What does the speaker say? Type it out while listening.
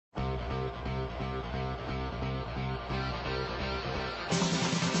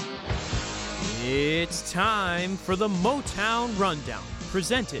It's time for the Motown Rundown,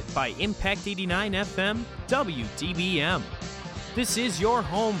 presented by Impact 89 FM WDBM. This is your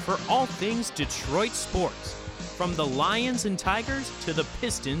home for all things Detroit sports, from the Lions and Tigers to the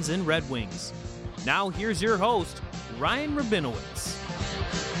Pistons and Red Wings. Now here's your host, Ryan Rabinowitz.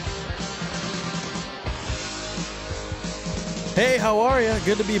 Hey, how are you?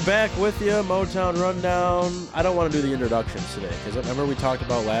 Good to be back with you. Motown Rundown. I don't want to do the introductions today because remember we talked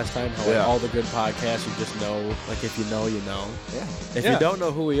about last time how like, all the good podcasts you just know, like if you know, you know. Yeah. If you don't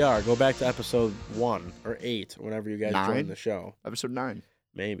know who we are, go back to episode 1 or 8, whenever you guys joined the show. Episode 9.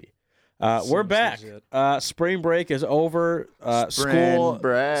 Maybe. We're back. Spring break is over. Spring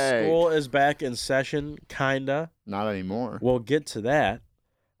break. School is back in session, kinda. Not anymore. We'll get to that.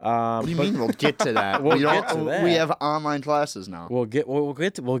 What do you mean we'll get to that? We'll get to that. We have online classes now. We'll get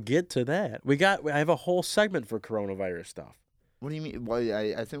to that. I have a whole segment for coronavirus stuff. What do you mean? Well,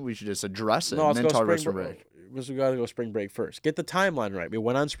 I think we should just address it and then talk about spring break. We got to go spring break first. Get the timeline right. We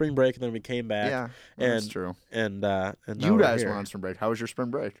went on spring break and then we came back. Yeah, that's true. And you guys went on spring break. How was your spring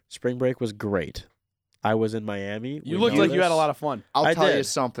break? Spring break was great. I was in Miami. You looked like you had a lot of fun. I'll tell you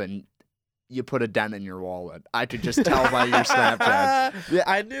something. You put a dent in your wallet. I could just tell by your Snapchat. Yeah,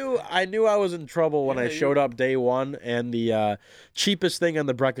 I knew I was in trouble when I showed up day one, and the cheapest thing on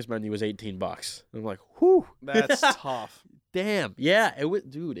the breakfast menu was $18. I'm like, whew, that's tough. Damn. Yeah, it was,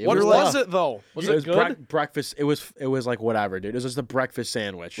 dude. What was it though? Was it good? Breakfast. It was like whatever, dude. It was just a breakfast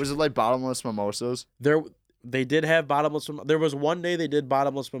sandwich. Was it like bottomless mimosas? They did have bottomless. There was one day they did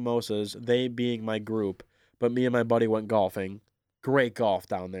bottomless mimosas. They being my group, but me and my buddy went golfing. Great golf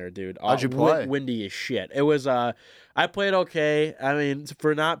down there, dude. How'd you play? Windy as shit. It was, I played okay. I mean,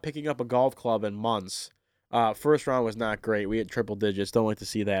 for not picking up a golf club in months, first round was not great. We hit triple digits. Don't like to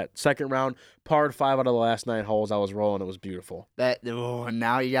see that. Second round, parred 5 out of the last 9 holes. I was rolling. It was beautiful.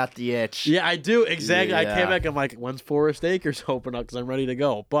 Now you got the itch. Yeah, I do. Exactly. Yeah. I came back. I'm like, when's Forest Acres open up? Because I'm ready to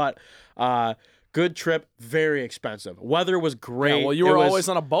go. But, good trip, very expensive. Weather was great. Yeah, well, you were always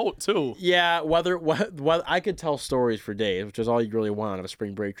on a boat, too. Yeah, weather, I could tell stories for days, which is all you really want on a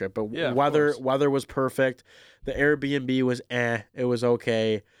spring break trip. But yeah, weather was perfect. The Airbnb was it was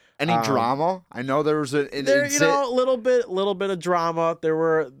okay. Any drama? I know there was a little bit of drama. There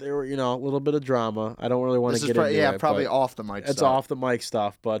were a little bit of drama. I don't really want to get into it. Yeah, probably off the mic stuff. It's off the mic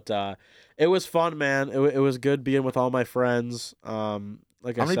stuff, but it was fun, man. It was good being with all my friends. How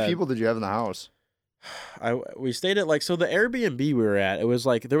many people did you have in the house? We stayed at the Airbnb we were at, it was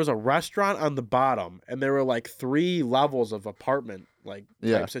like there was a restaurant on the bottom and there were like 3 levels of apartment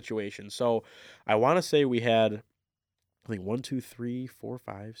type situation. So I want to say we had 1, 2, 3, 4,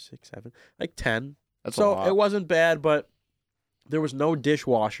 5, 6, 7, 10. That's so a lot. It wasn't bad, but there was no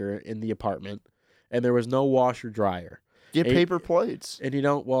dishwasher in the apartment and there was no washer dryer. Get paper plates. And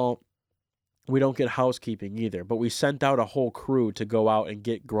we don't get housekeeping either, but we sent out a whole crew to go out and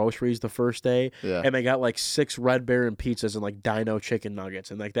get groceries the first day, and they got 6 Red Baron pizzas and Dino chicken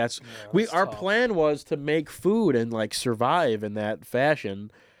nuggets, and our plan was to make food and survive in that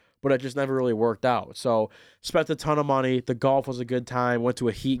fashion, but it just never really worked out. So spent a ton of money. The golf was a good time. Went to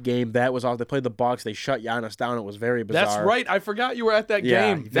a Heat game. That was awesome. They played the Bucks. They shut Giannis down. It was very bizarre. That's right. I forgot you were at that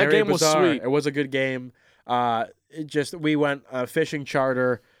game. That game was sweet. It was a good game. We went fishing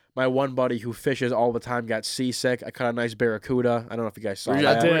charter. My one buddy who fishes all the time got seasick. I caught a nice barracuda. I don't know if you guys saw that.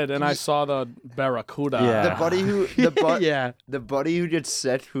 I did, and I saw the barracuda. Yeah. The buddy who gets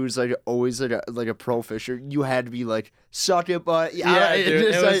sick, who's always a pro fisher. You had to be suck it, but dude.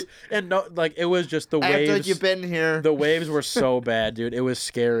 It was just the waves. After you've been here, the waves were so bad, dude. It was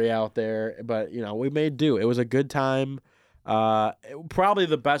scary out there, but we made do. It was a good time. Probably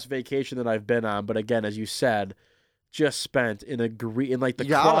the best vacation that I've been on. But again, as you said, just spent in the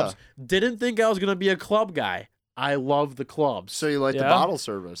clubs. Didn't think I was gonna be a club guy. I love the clubs. So you like the bottle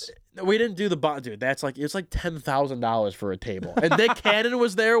service? We didn't do the bottle, dude. That's it's $10,000 for a table. And Nick Cannon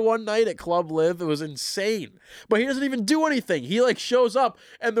was there one night at Club Live. It was insane. But he doesn't even do anything. He shows up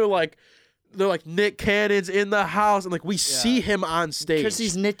and they're like Nick Cannon's in the house, and we see him on stage because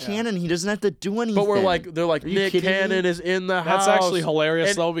he's Nick Cannon. He doesn't have to do anything. But they're like Nick Cannon is in the house. That's actually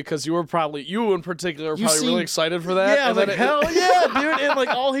hilarious though, because you in particular were probably really excited for that. Yeah, and hell yeah, dude! And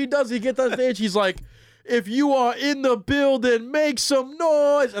all he does, he gets on stage, he's like, "If you are in the building, make some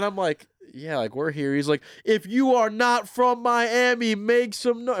noise," and I'm like, yeah, like we're here. He's like, if you are not from Miami, make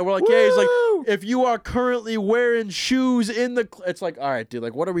some noise. And we're like, yeah. He's like, if you are currently wearing shoes in the, it's like, all right, dude,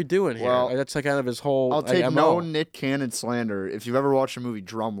 like, what are we doing here? Well, like, that's like kind of his whole. I'll take MO. no Nick Cannon slander. If you've ever watched the movie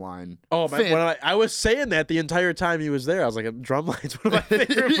Drumline, when I was saying that the entire time he was there, I was like, Drumline's one of my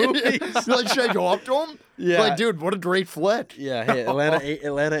favorite movies. Like, should I go up to him? Yeah, like, dude, what a great flick. Yeah, hey,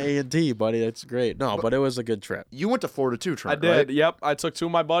 Atlanta A&T, buddy, that's great. No, but it was a good trip. You went to Florida too, Trent. I did. Right? Yep, I took 2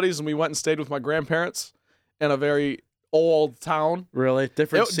 of my buddies and we went and stayed with my grandparents in a very old town. Really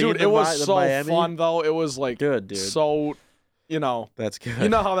different. Dude, it was so fun though. It was like good, dude. So, that's good. You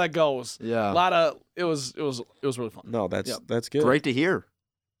know how that goes. Yeah, a lot of it was really fun. No, that's good. Great to hear.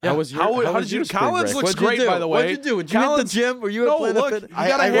 Yeah. How did you? Collins looks great, by the way. What'd you do? Did you hit the gym? Were you at Planet Fitness? You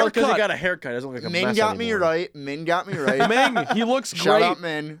got a haircut. Because he got a haircut. It doesn't look like a Ming mess got me anymore. right. Ming got me right. Ming, he looks great. Shout out,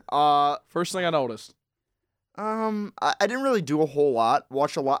 Ming. First thing I noticed. I didn't really do a whole lot.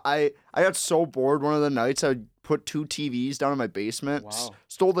 Watch a lot. I got so bored one of the nights. I put 2 TVs down in my basement. Wow.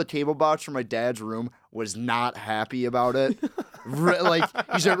 Stole the table box from my dad's room. Was not happy about it. Like,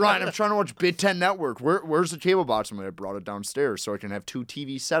 he said, Ryan, I'm trying to watch Big Ten Network. Where's the table box? I brought it downstairs so I can have 2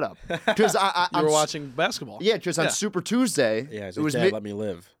 TVs set up. Because you were watching basketball. Yeah, because on Super Tuesday, it was Dad, let me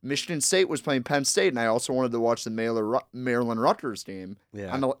live. Michigan State was playing Penn State, and I also wanted to watch the Maryland Rutgers game.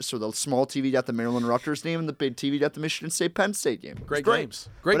 Yeah. So the small TV got the Maryland Rutgers game, and the big TV got the Michigan State Penn State game. Great games.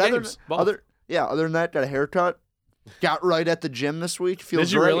 Great games. Other than that, got a haircut. Got right at the gym this week. Feels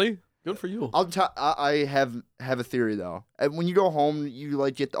Did you great. really? Good for you. I have a theory though. And when you go home, you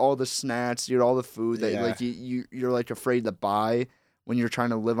like get all the snacks, you get all the food that like you're like afraid to buy when you're trying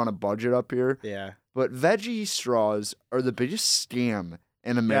to live on a budget up here. Yeah. But veggie straws are the biggest scam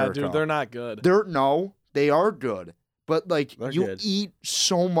in America. Yeah, dude, they're not good. They are good. But like they're you good. eat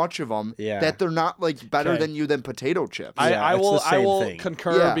so much of them that they're not like better than potato chips. I will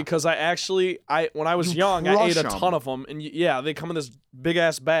concur because when I was young I ate a ton of them and they come in this big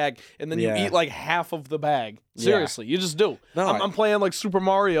ass bag and then you eat like half of the bag. Seriously, you just do. No, I'm playing like Super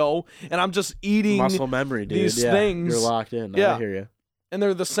Mario and I'm just eating muscle memory, dude. These things. You're locked in. I hear you. And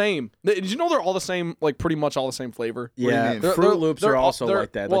they're the same. Did you know they're all the same, like pretty much all the same flavor? Yeah, Fruit Loops are also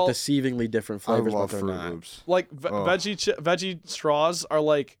like that, like deceivingly different flavors, but they're not. Loops. Like veggie straws are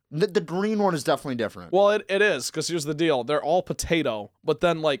like the green one is definitely different. Well, it is because here's the deal: they're all potato, but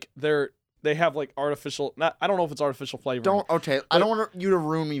then like they have like artificial. I don't know if it's artificial flavor. I don't want you to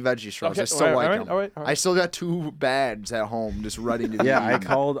ruin me veggie straws. I still like them. All right. I still got 2 bags at home just ready to. Yeah,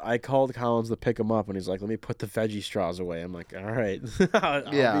 I called Collins to pick him up, and he's like, "Let me put the veggie straws away." I'm like, "All right,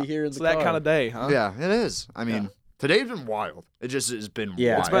 I'll be here in the car." That kind of day, huh? Yeah, it is. I mean, today's been wild. It just has been wild.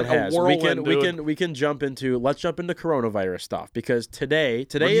 It's been a whirlwind, let's jump into coronavirus stuff because today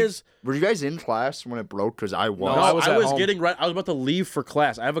is. Were you guys in class when it broke? Because I was. No, I was getting ready. I was about to leave for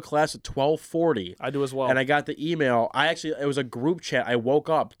class. I have a class at 12:40. I do as well. And I got the email. It was a group chat. I woke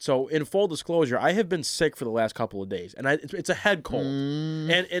up. So in full disclosure, I have been sick for the last couple of days, and it's a head cold.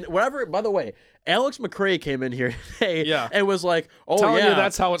 And whatever. By the way, Alex McCrae came in here today and was like, "Oh Telling you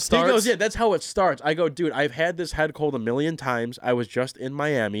that's how it starts." He goes, "Yeah, that's how it starts." I go, "Dude, I've had this head cold a million times. I was just in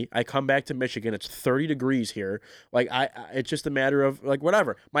Miami. I come back to Michigan. It's 30 degrees here. Like it's just a matter of like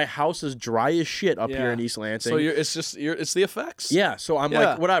whatever. My house is dry as shit up here in East Lansing. So it's the effects. Yeah. So I'm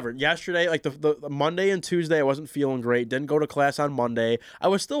like whatever. Yesterday, like the Monday and Tuesday, I wasn't feeling great. Didn't go to class on Monday. I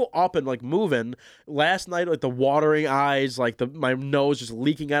was still up and like moving. Last night, like the watering eyes, like my nose just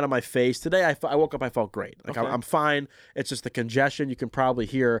leaking out of my face. Today, I woke up. I felt great. Like I'm fine. It's just the congestion you can probably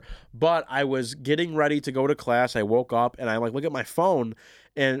hear. But I was getting ready to go to class. I woke up and I like look at my phone.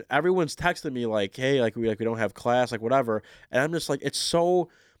 And everyone's texting me like, "Hey, we don't have class, like whatever." And I'm just like, it's so.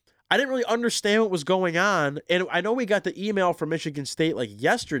 I didn't really understand what was going on, and I know we got the email from Michigan State like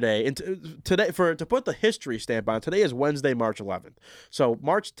yesterday, and today to put the history stamp on. Today is Wednesday, March 11th. So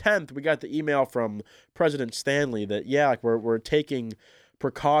March 10th, we got the email from President Stanley that like we're taking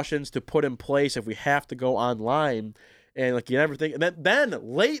precautions to put in place if we have to go online. And like everything, and then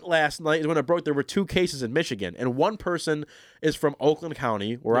late last night is when it broke. There were 2 cases in Michigan, and one person is from Oakland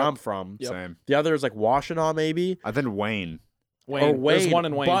County, where I'm from. Same. The other is like Washtenaw, maybe. I think Wayne. There's one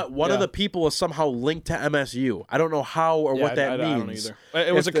in Wayne. But one of the people is somehow linked to MSU. I don't know how or what that means. I don't either.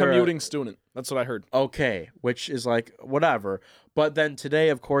 It was a commuting student. That's what I heard. Okay, which is like, whatever. But then today,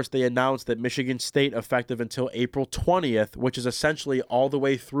 of course, they announced that Michigan State, effective until April 20th, which is essentially all the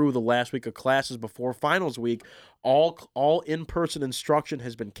way through the last week of classes before finals week, all in-person instruction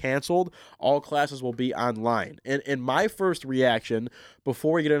has been canceled. All classes will be online. And my first reaction,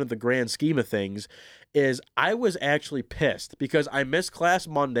 before we get into the grand scheme of things, is I was actually pissed because I missed class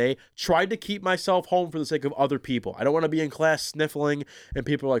Monday, tried to keep myself home for the sake of other people. I don't want to be in class sniffling, and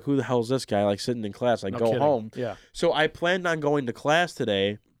people are like, who the hell is this guy, like, sitting in class? Like, go home. Yeah. So I planned on going to class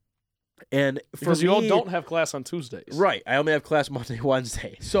today, and because you all don't have class on Tuesdays. Right. I only have class Monday,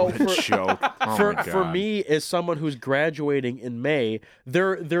 Wednesday. So for me, as someone who's graduating in May,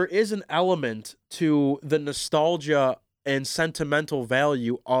 there is an element to the nostalgia and sentimental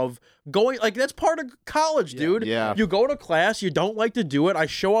value of going, like, that's part of college, dude. Yeah. You go to class, you don't like to do it. I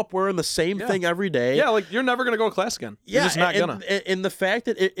show up wearing the same thing every day. Yeah, like, you're never going to go to class again. You're just not going to. And the fact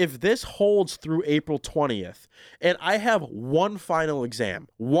that if this holds through April 20th, and I have one final exam,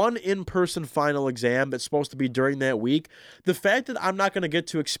 one in-person final exam that's supposed to be during that week, the fact that I'm not going to get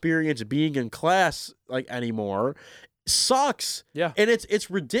to experience being in class, like, anymore sucks. Yeah. And it's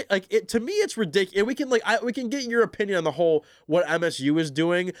ridiculous. Like, to me, it's ridiculous. And we can we can get your opinion on the whole what MSU is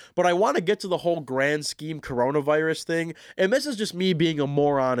doing, but I want to get to the whole grand scheme coronavirus thing. And this is just me being a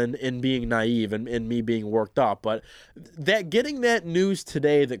moron and being naive and me being worked up. But getting that news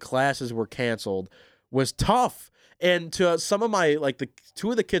today that classes were canceled was tough. And to some of my, like, the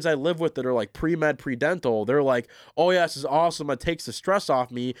two of the kids I live with that are like pre-med, pre-dental, they're like, oh yeah, this is awesome. It takes the stress off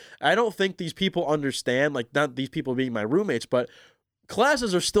me. I don't think these people understand, like, not these people being my roommates, but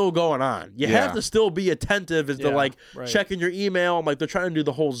classes are still going on. You have to still be attentive as to, like, checking your email. Like, they're trying to do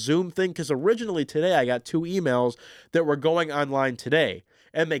the whole Zoom thing, because originally today I got 2 emails that were going online today.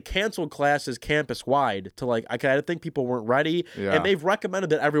 And they canceled classes campus-wide to, like, I think people weren't ready. Yeah. And they've recommended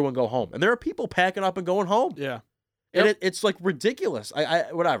that everyone go home. And there are people packing up and going home. Yeah. And it's like ridiculous. I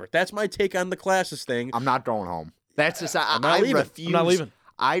whatever. That's my take on the classes thing. I'm not going home. That's just I refuse. I'm not leaving.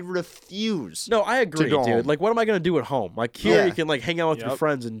 I refuse. No, I agree, dude. Home. Like, what am I gonna do at home? Like, here you can, like, hang out with your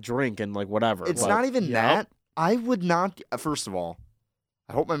friends and drink and, like, whatever. It's not even that. I would not. First of all,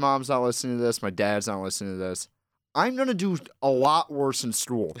 I hope my mom's not listening to this. My dad's not listening to this. I'm gonna do a lot worse in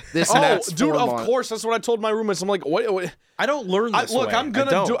school. Dude, of course. That's what I told my roommates. I'm like, what? I don't learn this way. I'm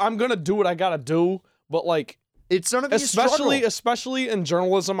gonna do what I gotta do, but, like, it's gonna be especially in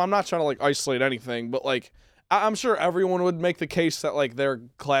journalism. I'm not trying to, like, isolate anything, but, like, I'm sure everyone would make the case that, like, their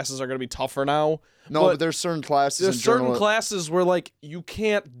classes are gonna be tougher now. No, but there's certain classes. There's certain classes where, like, you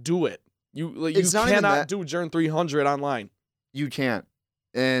can't do it. You cannot do Journ 300 online. You can't.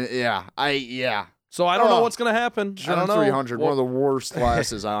 And So I don't know what's gonna happen. Journ 300, one of the worst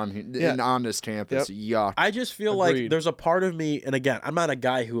classes on this campus. Yuck. I just feel like there's a part of me, and again, I'm not a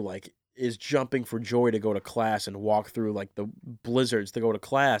guy who, like, is jumping for joy to go to class and walk through, like, the blizzards to go to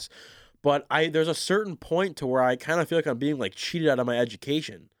class, but there's a certain point to where I kind of feel like I'm being, like, cheated out of my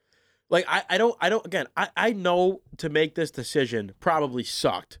education. Like, I know to make this decision probably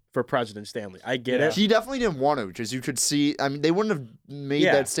sucked for President Stanley. I get it. He definitely didn't want to, because you could see, I mean, they wouldn't have made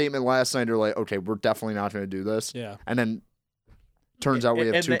that statement last night. They're like, okay, we're definitely not going to do this. Yeah. And then turns out we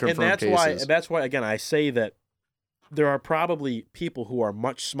have 2 confirmed cases. That's why, again, I say that there are probably people who are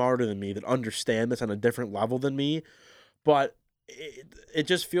much smarter than me that understand this on a different level than me, but it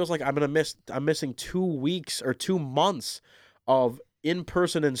just feels like I'm missing 2 weeks or 2 months of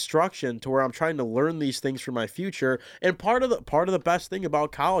in-person instruction to where I'm trying to learn these things for my future. And part of the best thing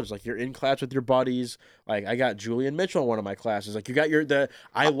about college, like, you're in class with your buddies. Like, I got Julian Mitchell in one of my classes. Like, you got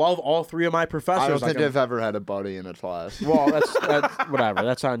I love all 3 of my professors. I don't think I've ever had a buddy in a class. Well, that's whatever.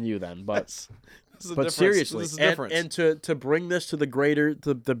 That's on you then. But seriously, and to bring this to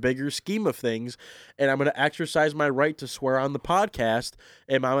the bigger scheme of things, and I'm going to exercise my right to swear on the podcast.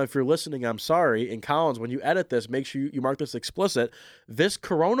 And Mom, if you're listening, I'm sorry. And Collins, when you edit this, make sure you mark this explicit. This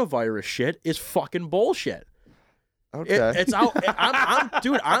coronavirus shit is fucking bullshit. Okay, it's out.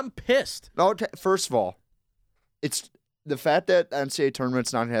 I'm pissed. Okay, first of all, it's the fact that NCAA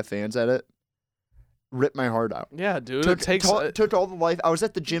tournament's not gonna have fans at it. Ripped my heart out. Yeah, dude. Took all the life. I was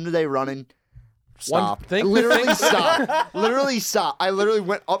at the gym today running. Stop. Literally stop. Literally stop. I literally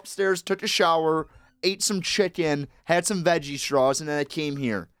went upstairs, took a shower, ate some chicken, had some veggie straws, and then I came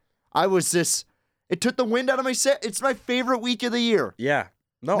here. It took the wind out of my set. It's my favorite week of the year. Yeah.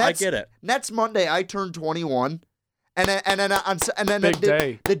 No, I get it. Next Monday, I turned 21, and then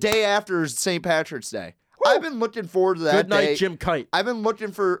the day after is St. Patrick's Day. Woo! I've been looking forward to that day. Good night, day. Jim Kite. I've been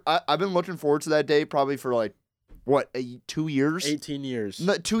looking forward to that day probably for, like, what, 2 years? 18 years.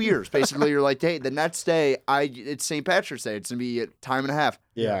 No, 2 years, basically. You're like, hey, the next day, it's St. Patrick's Day. It's going to be a time and a half.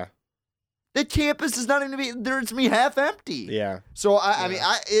 Yeah. The campus is not even be there. It's me half empty. Yeah. So I mean,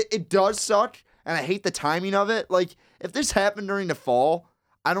 it does suck, and I hate the timing of it. Like, if this happened during the fall,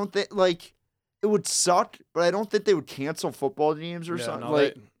 I don't think it would suck, but I don't think they would cancel football games or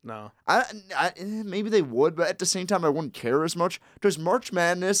something. No. Maybe they would, but at the same time, I wouldn't care as much because March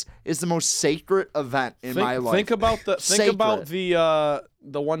Madness is the most sacred event in my life. Think about the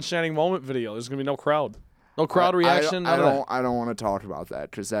one shining moment video. There's gonna be no crowd, reaction. I don't want to talk about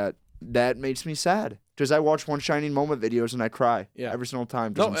that because that makes me sad. Because I watch one shining moment videos and I cry every single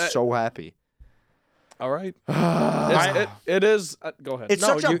time because I'm so happy. All right. It is. Go ahead. It's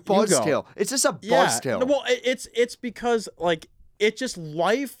such a buzzkill. It's just a buzzkill. Well, it's because it's just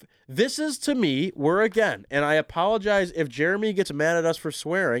life. This is to me. And I apologize if Jeremy gets mad at us for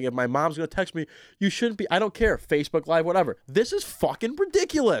swearing. If my mom's gonna text me, you shouldn't be. I don't care. Facebook Live, whatever. This is fucking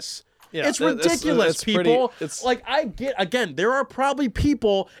ridiculous. Yeah, it's ridiculous, people. I get, again, there are probably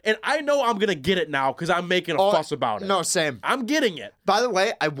people, and I know I'm going to get it now because I'm making a fuss about it. No, same. I'm getting it. By the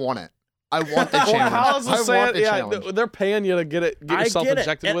way, I want it. I want the challenge. How's it saying? Yeah, they're paying you to get yourself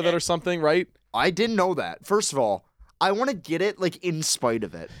injected with it or something, right? I didn't know that. First of all, I want to get it in spite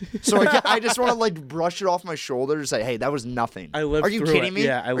of it. So I just want to brush it off my shoulder and say, hey, that was nothing. I lived through it. Are you kidding me?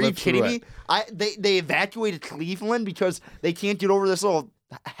 Yeah, I lived through it. Are you kidding me? They evacuated Cleveland because they can't get over this little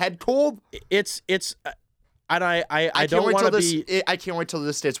head cold. And I don't want to be. I can't wait till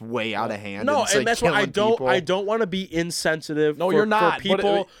this gets way out of hand. No, and that's why I don't want to be insensitive. No, you're not.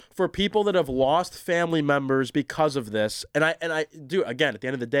 For people that have lost family members because of this, and I do, again, at the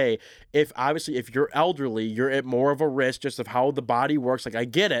end of the day, if you're elderly, you're at more of a risk just of how the body works. I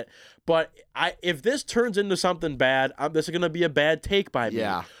get it, but if this turns into something bad, this is going to be a bad take by me.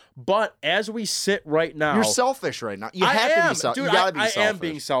 Yeah. But as we sit right now, you're selfish right now. You have to be selfish. Dude, you gotta be I selfish. am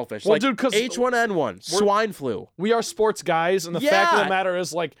being selfish. Well, dude, because H1N1, swine flu. We are sports guys, and the fact of the matter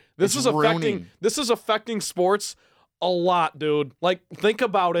is, this is affecting sports a lot, dude. Think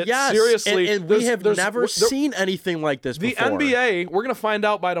about it. Yes, seriously. And we have never seen anything like this before. The NBA, we're gonna find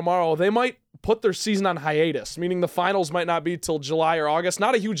out by tomorrow. They might put their season on hiatus, meaning the finals might not be till July or August.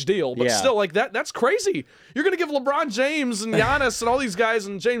 Not a huge deal, but still, that's crazy. You're going to give LeBron James and Giannis and all these guys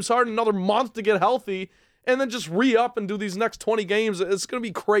and James Harden another month to get healthy and then just re-up and do these next 20 games. It's going to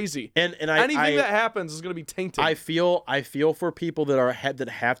be crazy. And anything that happens is going to be tainted. I feel for people that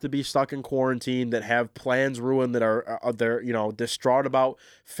have to be stuck in quarantine, that have plans ruined, that they're distraught about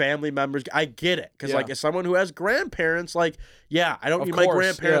family members. I get it because as someone who has grandparents, I don't need my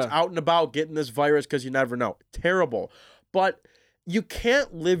grandparents out and about getting this virus because you never know. Terrible, but you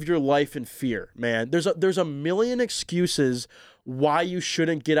can't live your life in fear, man. There's a million excuses why you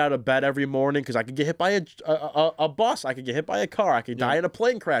shouldn't get out of bed every morning, because I could get hit by a bus, I could get hit by a car, I could die in a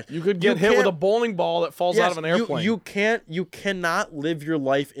plane crash. You could get hit with a bowling ball that falls out of an airplane. You cannot live your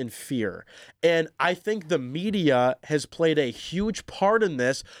life in fear. And I think the media has played a huge part in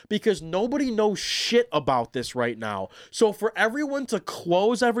this because nobody knows shit about this right now. So for everyone to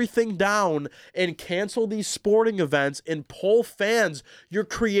close everything down and cancel these sporting events and pull fans, you're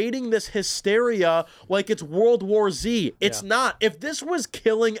creating this hysteria like it's World War Z. It's not. If this was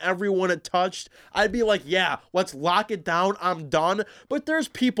killing everyone it touched, I'd be like, yeah, let's lock it down. I'm done. But there's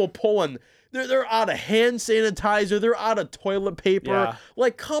people pulling. They're out of hand sanitizer. They're out of toilet paper. Yeah.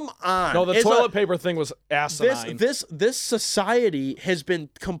 Come on. No, the toilet paper thing was asinine. This society has been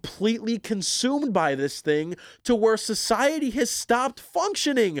completely consumed by this thing to where society has stopped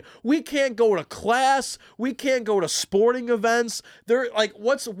functioning. We can't go to class. We can't go to sporting events. They're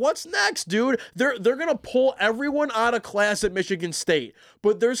what's next, dude? They're gonna pull everyone out of class at Michigan State,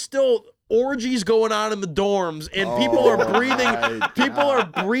 but there's still orgies going on in the dorms, and people are breathing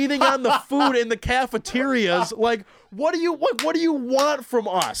on the food in the cafeterias. What do you want from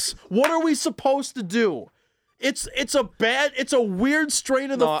us? What are we supposed to do? It's a weird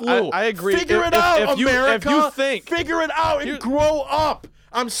strain of the flu. I agree. Figure it out, America. Figure it out and grow up.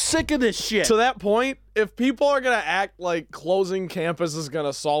 I'm sick of this shit. To that point, if people are gonna act like closing campus is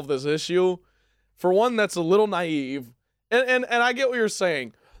gonna solve this issue, for one, that's a little naive. And I get what you're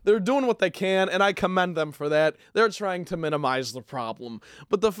saying. They're doing what they can, and I commend them for that. They're trying to minimize the problem.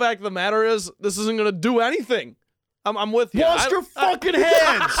 But the fact of the matter is, this isn't going to do anything. I'm with you. Wash your fucking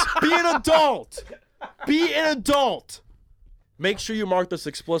hands. Be an adult. Be an adult. Make sure you mark this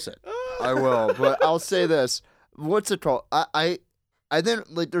explicit. I will, but I'll say this. What's it called? I then,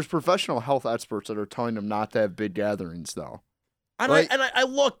 there's professional health experts that are telling them not to have big gatherings, though. And I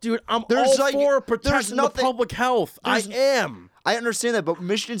look, dude, I'm all for protecting the public health. I am. I understand that, but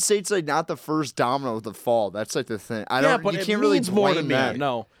Michigan State's like not the first domino to fall. That's like the thing. But you it can't really means more to blame me. that.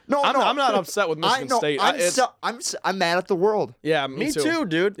 No, No, I'm not upset with Michigan State. I'm mad at the world. Yeah, Me too,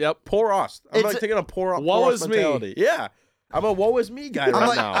 dude. Yep. Poor us. I'm It's- like taking a poor Woe us is me. mentality. Yeah. I'm a woe is me guy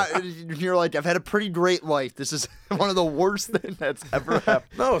right now. You're like, I've had a pretty great life. This is one of the worst things that's ever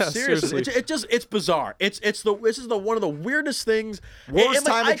happened. No, Yeah, seriously. seriously. It's bizarre. This is one of the weirdest things. Worst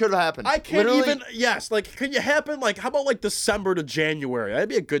time it could have happened. I can't Literally- even. Yes, like can you happen? Like how about like December to January? That'd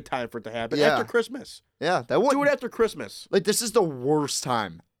be a good time for it to happen Yeah. after Christmas. Yeah, that would. Do it after Christmas. Like this is the worst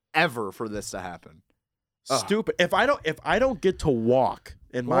time ever for this to happen. Stupid. If I don't get to walk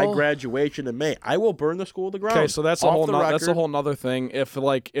in my graduation in May, I will burn the school to the ground. Okay, so that's a Off whole the that's a record. whole nother thing. If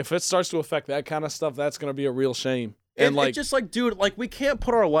it starts to affect that kind of stuff, that's gonna be a real shame. And it's just like, dude, like we can't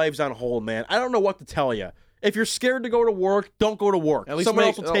put our lives on hold, man. I don't know what to tell you. If you're scared to go to work, don't go to work. at least someone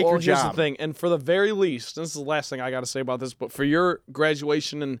else will take your job. Here's the thing, and for the very least, this is the last thing I got to say about this, but for your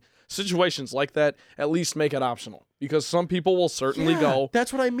graduation and situations like that, at least make it optional because some people will certainly go.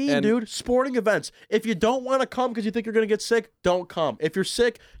 That's what I mean, and- dude. Sporting events. If you don't want to come because you think you're going to get sick, don't come. If you're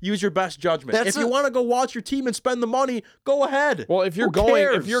sick, use your best judgment. If you want to go watch your team and spend the money, go ahead. Well, if you're Who going,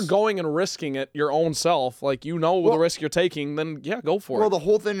 cares? if you're going and risking it your own self, like the risk you're taking, then yeah, go for Well, it. the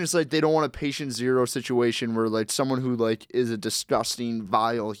whole thing is like they don't want a patient zero situation where like someone who like is a disgusting,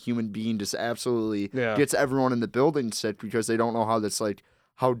 vile human being just absolutely gets everyone in the building sick because they don't know how that's like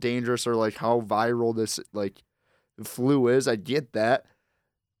how dangerous or like how viral this like flu is. I get that.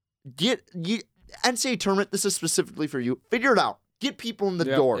 NCAA tournament. This is specifically for you. Figure it out. Get people in the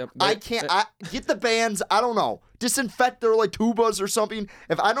door. Yep. I get the bands. I don't know. Disinfect their like tubas or something.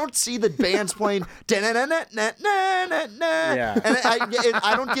 If I don't see the bands playing, and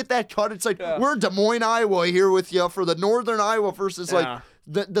I don't get that cut. It's like we're in Des Moines, Iowa here with you for the Northern Iowa versus like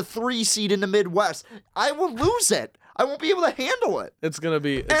the 3 seed in the Midwest. I will lose it. I won't be able to handle it. It's gonna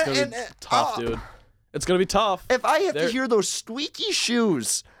be tough, dude. It's gonna be tough. If I have to hear those squeaky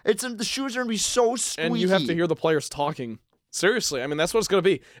shoes, the shoes are gonna be so squeaky. And you have to hear the players talking. Seriously, I mean that's what it's gonna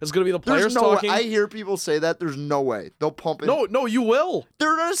be. It's gonna be the players There's no talking. way. I hear people say that. There's no way they'll pump it. No, you will.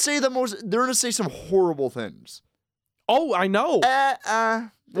 They're gonna say They're gonna say some horrible things. Oh, I know.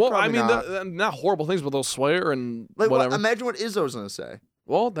 Well, I mean, not not horrible things, but they'll swear and like whatever. Imagine what Izzo's gonna say.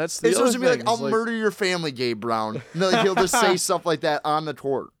 Well, that's the Izzo's other gonna be like, thing. "I'll It's murder your family, Gabe Brown." And like, he'll just say stuff like that on the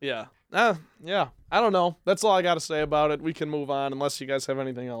court. Yeah. Yeah. I don't know. That's all I got to say about it. We can move on unless you guys have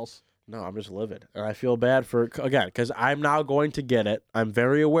anything else. No, I'm just livid. And I feel bad because I'm now going to get it. I'm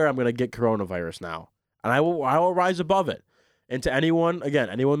very aware I'm going to get coronavirus now. And I will rise above it. And to anyone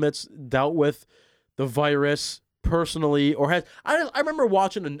that's dealt with the virus personally or has, I remember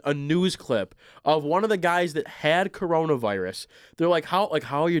watching a news clip of one of the guys that had coronavirus. They're like, how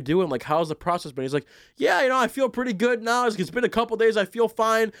are you doing? Like, how's the process been? He's like, yeah, I feel pretty good now. It's been a couple days. I feel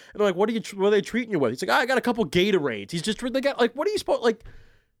fine. And they're like, what are they treating you with? He's like, I got a couple Gatorades. He's just, they got like, what are you supposed, like,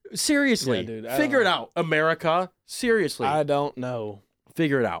 seriously, Yeah, dude, figure it out, America. Seriously, I don't know.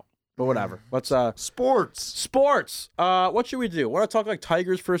 figure it out. But whatever. Let's Sports. What should we do? Want to talk like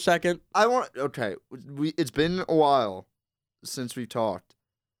Tigers for a second? It's been a while since we talked.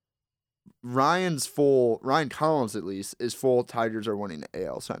 Ryan Collins at least is full. Tigers are winning the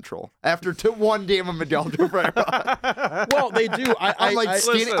AL Central after one game of Miguel Cabrera. Well, they do. I'm like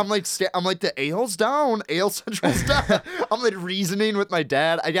the AL's down. AL Central's down. I'm like reasoning with my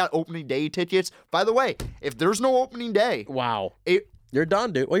dad. I got opening day tickets. By the way, if there's no opening day, wow, you're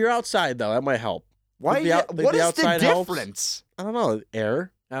done, dude. Well, you're outside though. That might help. What is the difference? I don't know.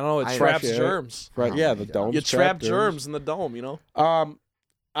 Air. I don't know. It traps fresh air. germs. Right. Yeah, the dome. You trap germs in the dome,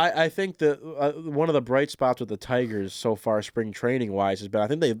 I think that one of the bright spots with the Tigers so far, spring training wise, has been I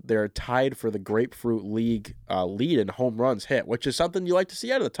think they're tied for the Grapefruit League lead in home runs hit, which is something you like to see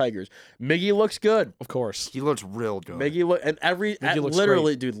out of the Tigers. Miggy looks good, of course. He looks real good. Miggy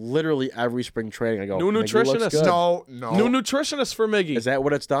literally every spring training I go. New nutritionist. No. New nutritionist for Miggy. Is that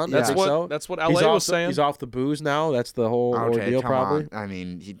what it's done? That's what LA was saying. He's off the booze now. That's the whole ordeal, probably. On. I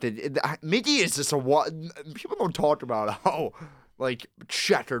mean, Miggy is just people don't talk about how like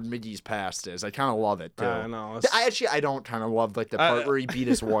checkered Miggy's past is. I kind of love it too. I know. I don't kind of love like the part where he beat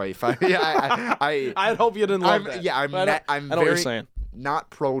his wife. I hope you didn't love that. Yeah, I'm I know what you're very saying.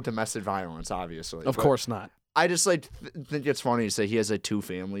 not pro domestic violence, obviously. Of course not. I just like think it's funny to say he has like 2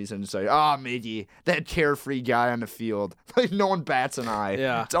 families and say, Miggy, that carefree guy on the field, like no one bats an eye.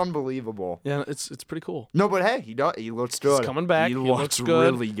 Yeah, it's unbelievable. Yeah, it's pretty cool. No, but hey, he looks good. He's coming back. He looks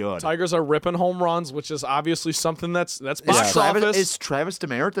good. Really good. Tigers are ripping home runs, which is obviously something that's box office. Is Travis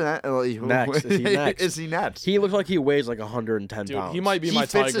Demeritte next? Is he next? Is he next? He looks like he weighs like 110 Dude, pounds. He might be my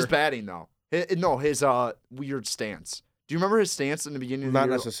Tiger. He fits his batting though. His weird stance. Do you remember his stance in the beginning of the Not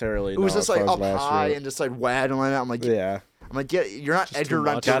year? necessarily. It was just like up high year. and just like waggling it. I'm like, Yeah. You're not Edgar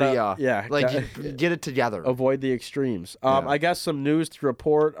much. Renteria. Yeah. Get it together. Avoid the extremes. I guess some news to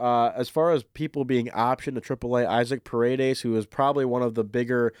report as far as people being optioned to AAA. Isaac Paredes, who is probably one of the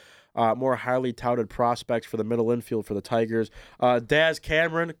bigger, more highly touted prospects for the middle infield for the Tigers. Daz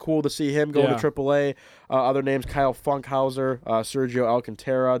Cameron, cool to see him go to AAA. Other names: Kyle Funkhauser, Sergio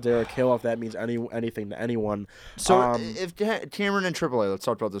Alcantara, Derek Hill. If that means anything to anyone. So if Cameron in AAA, let's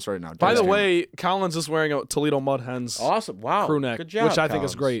talk about this right now. By the way, Collins is wearing a Toledo Mud Hens awesome, wow, crew neck, good job, which I think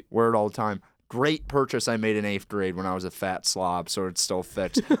is great. Wear it all the time. Great purchase I made in 8th grade when I was a fat slob, so it still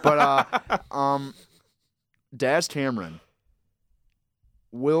fits. But Daz Cameron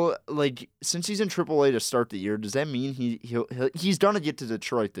will, like, since he's in AAA to start the year, does that mean he's gonna get to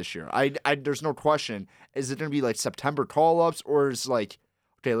Detroit this year? There's no question. Is it gonna be like September call ups, or is like,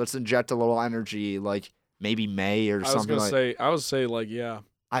 okay, let's inject a little energy, like maybe May or something? I would say like June.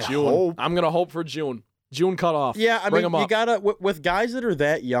 Hope. I'm gonna hope for June. June cutoff. Yeah, I Bring mean, them you up. gotta with guys that are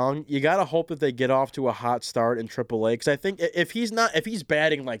that young, you gotta hope that they get off to a hot start in AAA. Because I think if he's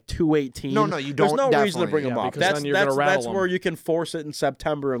batting like 218, no, you there's don't. no reason to bring him up. because then you're gonna rattle that's him. where you can force it in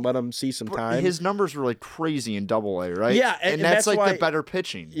September and let him see some time. His numbers were like crazy in AA, right? Yeah, and that's like why, the better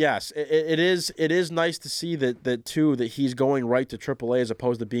pitching. Yes, it is nice to see that he's going right to AAA as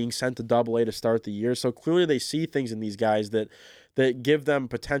opposed to being sent to AA to start the year. So clearly they see things in these guys that give them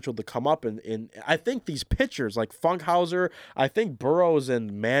potential to come up. And I think these pitchers like Funkhauser, I think Burrows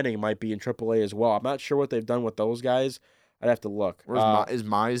and Manning might be in AAA as well. I'm not sure what they've done with those guys. I'd have to look. Is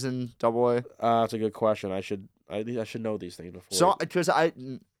Mize in AA? That's a good question. I should know these things before. So because I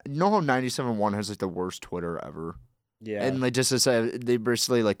know how 97.1 has like the worst Twitter ever. Yeah, and like just to say, they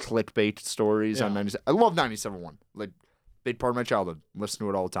basically like clickbait stories on 97. I love 97.1. Like big part of my childhood. Listen to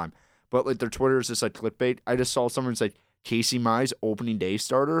it all the time. But like their Twitter is just like clickbait. I just saw someone's like, Casey Mize opening day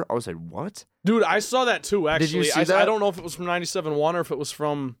starter. I was like, what? Dude, I saw that too, actually. Did you see that? I don't know if it was from 97.1 or if it was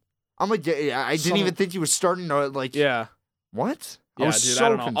from... I'm like, I didn't even think he was starting to, like... Yeah. What? Yeah, I was dude, so I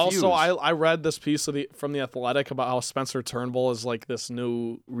don't know. confused. Also, I read this piece from The Athletic about how Spencer Turnbull is like this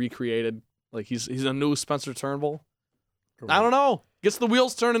new recreated... Like, he's a new Spencer Turnbull. I don't know. Gets the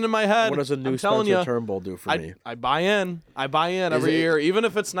wheels turning in my head. What does a new Spencer Turnbull do for me? I buy in. Every year, even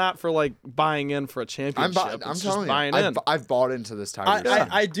if it's not for like buying in for a championship. I'm just telling buying you, in. I've bought into this Tigers.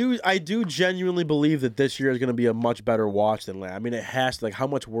 I do genuinely believe that this year is going to be a much better watch than last. I mean, it has to. Like, how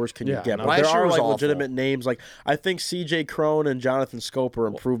much worse can you get? No, But there last year are was like awful. legitimate names. Like I think C.J. Crone and Jonathan Scope are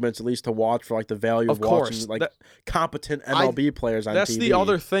improvements, at least to watch for like the value of course. watching like competent MLB players on TV. That's the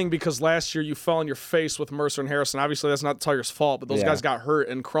other thing, because last year you fell on your face with Mercer and Harrison. Obviously, that's not the Tigers' fault, but those guys got hurt,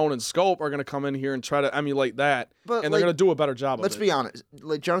 and Crone and Scope are going to come in here and try to emulate that, But, and they're going to do a better job of it. Let's be honest.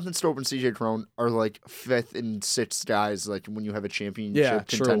 Like Jonathan Stope and CJ Crone are like 5th and 6th guys. Like when you have a championship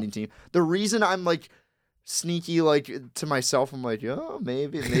contending team. The reason I'm like sneaky, like to myself, I'm like,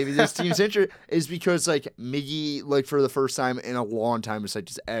 maybe this team's interested, is because like Miggy, like for the first time in a long time, is like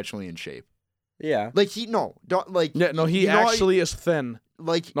just actually in shape. Yeah. Like he actually is thin.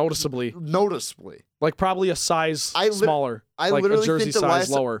 Like noticeably, like probably a size smaller. Like a jersey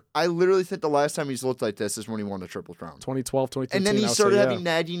size lower. I literally think the last time he's looked like this is when he won the Triple Crown. 2012, 2013. And then he started having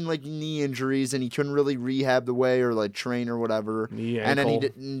nagging like knee injuries, and he couldn't really rehab the way or like train or whatever. And then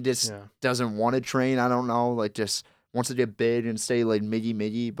he just doesn't want to train. I don't know, like just wants to get big and stay like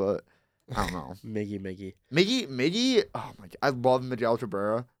Miggy. But I don't know. Miggy. Oh my god, I love Miguel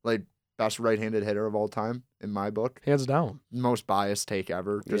Cabrera. Like best right-handed hitter of all time in my book. Hands down. Most biased take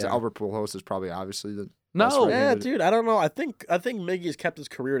ever, because Albert Pujols is probably obviously the no. Yeah, dude, I don't know. I think Miggy has kept his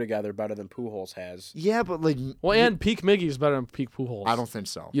career together better than Pujols has. Yeah, but like, and peak Miggy is better than peak Pujols. I don't think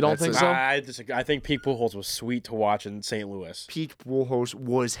so. You don't think so? I disagree. I think peak Pujols was sweet to watch in St. Louis. Peak Pujols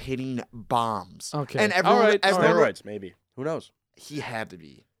was hitting bombs. Okay, and everyone, steroids, maybe. Who knows? He had to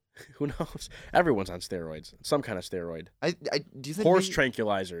be. Who knows? Everyone's on steroids. Some kind of steroid. Do you think horse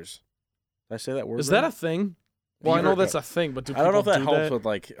tranquilizers? Did I say that word? Is that a thing? Well, I know that's a thing, but I don't know if that helps with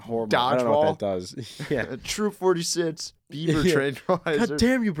like hormone. Dodgeball. I don't know what that does. Yeah, Troop 46, Beaver tranquilizers. God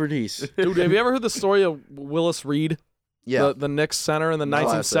damn you, Bernice! Dude, have you ever heard the story of Willis Reed? Yeah, the Knicks center in the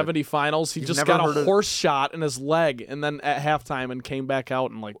 1970 finals. He just got a horse shot in his leg, and then at halftime and came back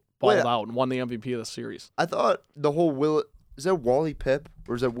out and like balled out and won the MVP of the series. I thought the whole is that Wally Pipp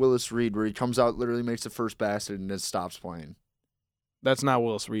or is that Willis Reed where he comes out, literally makes the first basket and then stops playing? That's not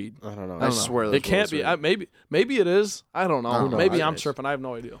Willis Reed. I don't know. I swear it can't be. Maybe it is. I don't know. Maybe I'm tripping. I have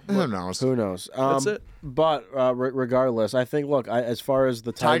no idea. Who knows? Who knows? That's it. But regardless, I think. Look, as far as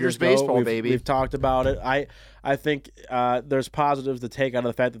the Tigers go, baseball, baby, we've talked about it. I think there's positives to take out of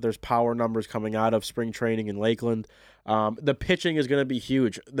the fact that there's power numbers coming out of spring training in Lakeland. The pitching is going to be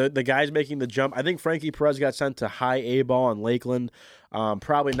huge. The guys making the jump. I think Frankie Perez got sent to high A ball in Lakeland.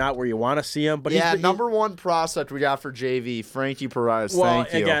 Probably not where you want to see him. But number one prospect we got for JV, Frankie Perez. Well,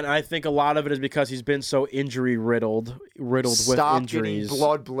 thank you. Again, I think a lot of it is because he's been so injury riddled with injuries. Stop getting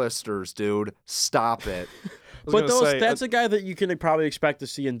blood blisters, dude. Stop it. But that's a guy that you can probably expect to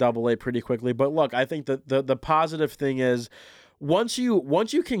see in Double-A pretty quickly. But look, I think that the positive thing is once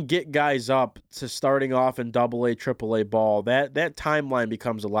you can get guys up to starting off in Double-A, Triple-A ball, that timeline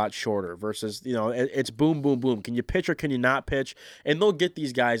becomes a lot shorter versus, it's boom, boom, boom. Can you pitch or can you not pitch? And they'll get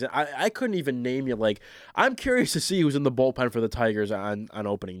these guys. I couldn't even name you. Like, I'm curious to see who's in the bullpen for the Tigers on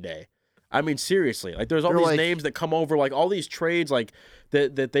opening day. I mean, seriously, like there's all these names that come over, like all these trades, like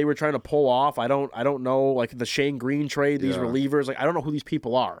that they were trying to pull off. I don't know, like the Shane Green trade, these relievers, like I don't know who these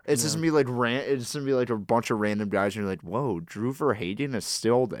people are. It's just gonna be like it's gonna be like a bunch of random guys, and you're like, whoa, Drew Verhagen is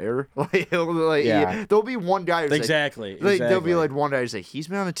still there. There'll be one guy. Exactly. There'll be like one guy who's like, he's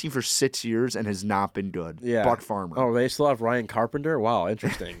been on the team for 6 years and has not been good. Yeah, Buck Farmer. Oh, they still have Ryan Carpenter. Wow,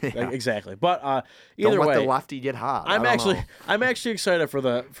 interesting. Exactly. But either don't way, let the lefty get hot. I'm actually excited for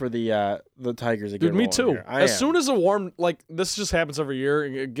the Tigers again. Dude, me too. As soon as a warm, like this just happens every year.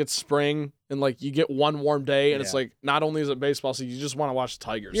 It gets spring and like you get one warm day and it's like not only is it baseball season, you just want to watch the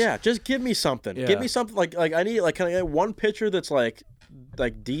Tigers. Yeah, just give me something. Yeah. Give me something like I need can I get one pitcher that's like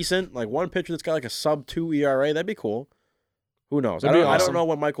decent, like one pitcher that's got like a sub-2 ERA? That'd be cool. Who knows? I don't know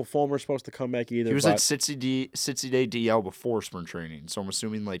when Michael Fulmer's supposed to come back either. He was at 60-day DL before spring training, so I'm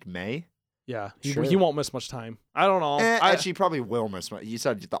assuming like May. Yeah, he won't miss much time. I don't know. Actually, probably will miss. You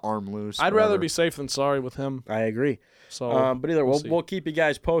said get the arm loose. I'd rather be safe than sorry with him. I agree. So, but either we'll keep you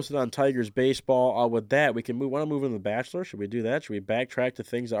guys posted on Tigers baseball. With that, we can want to move into the Bachelor. Should we do that? Should we backtrack to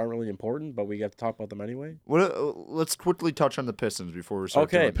things that aren't really important, but we got to talk about them anyway? Let's quickly touch on the Pistons before we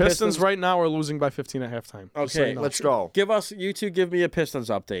start. Okay, Pistons right now are losing by 15 at halftime. Okay, let's go. Give me a Pistons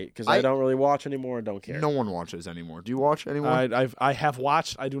update because I don't really watch anymore and don't care. No one watches anymore. Do you watch anymore? I have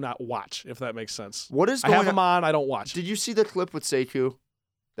watched. I do not watch. If that makes sense. What is I have them on. I don't watch. Did you see the clip with Sekou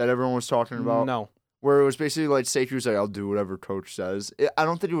that everyone was talking about? No. Where it was basically like Sekou's like, I'll do whatever coach says. I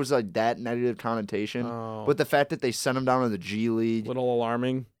don't think it was like that negative connotation. Oh. But the fact that they sent him down to the G League. Little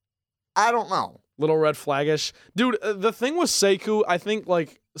alarming. I don't know. Little red flaggish. Dude, the thing with Sekou, I think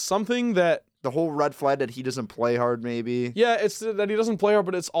like something that. The whole red flag that he doesn't play hard, maybe. Yeah, it's that he doesn't play hard,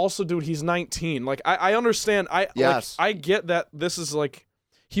 but it's also, dude, he's 19. Like, I understand. I get that this is like.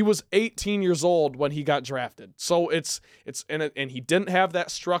 He was 18 years old when he got drafted. So and he didn't have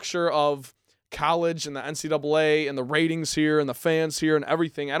that structure of college and the NCAA and the ratings here and the fans here and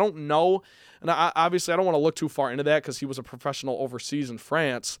everything. I don't know. And obviously I don't want to look too far into that because he was a professional overseas in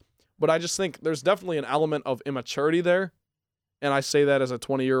France. But I just think there's definitely an element of immaturity there. And I say that as a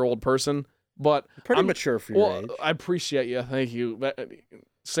 20-year-old person. But pretty mature for your age. I appreciate you. Thank you.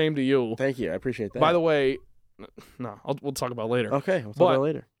 Same to you. Thank you. I appreciate that. By the way, no, we'll talk about it later. Okay, we'll talk about it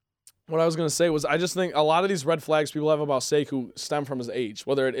later. What I was going to say was I just think a lot of these red flags people have about Sekou stem from his age,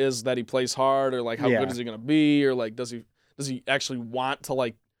 whether it is that he plays hard or like how good is he going to be or like does he actually want to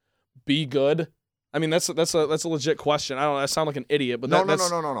like be good? I mean that's a legit question. I don't know, I sound like an idiot, but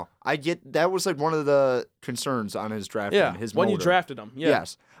no. I get that was like one of the concerns on his draft. Yeah, his when motive. you drafted him. Yeah.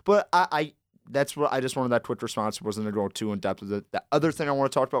 Yes, but that's what I just wanted that quick response. Wasn't going to go too in depth with it. The other thing I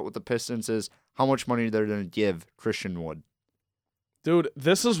want to talk about with the Pistons is how much money they're going to give Christian Wood. Dude,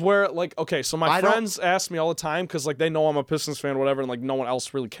 this is where, like, okay, so my friends ask me all the time because, like, they know I'm a Pistons fan, whatever, and, like, no one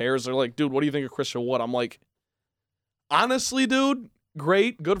else really cares. They're like, dude, what do you think of Christian Wood? I'm like, honestly, dude,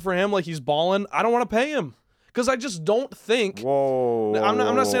 great, good for him. Like, he's balling. I don't want to pay him because I just don't think. Whoa. I'm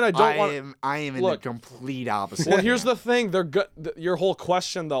not saying I don't want. I am in the complete opposite. Well, here's the thing. They're good. Your whole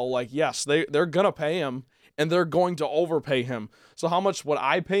question, though, like, yes, they're going to pay him, and they're going to overpay him. So how much would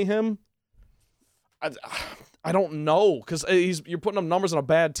I pay him? I don't know because you're putting up numbers on a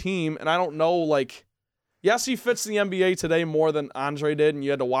bad team, and I don't know. Like, yes, he fits the NBA today more than Andre did, and you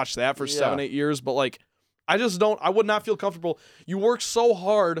had to watch that for 7-8 years. But like, I just don't. I would not feel comfortable. You work so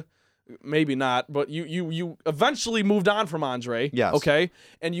hard, maybe not, but you eventually moved on from Andre. Yes. Okay,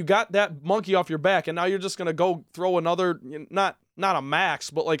 and you got that monkey off your back, and now you're just gonna go throw another not a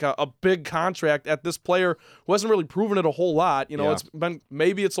max, but like a big contract at this player who hasn't really proven it a whole lot. It's been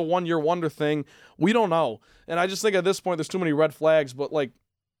maybe it's a 1-year wonder thing. We don't know. And I just think at this point there's too many red flags. But like,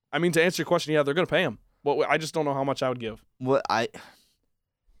 I mean, to answer your question, yeah, they're gonna pay him. But I just don't know how much I would give.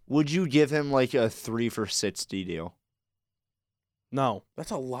 Would you give him like a 3 for 60 deal? No.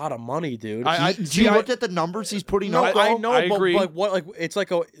 That's a lot of money, dude. Do you look at the numbers he's putting up? I know, I but agree. it's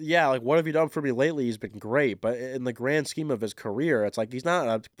like what have you done for me lately? He's been great, but in the grand scheme of his career, it's like he's not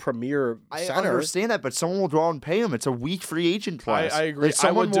a premier center. I understand that, but someone will go out and pay him. It's a weak free agent class. I agree. Like,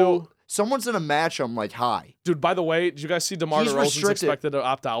 someone's gonna match him like high. Dude, by the way, did you guys see DeMar DeRozan's expected to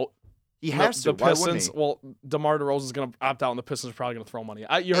opt out? He has to. The Pistons. Well, DeMar DeRozan's going to opt out, and the Pistons are probably going to throw money.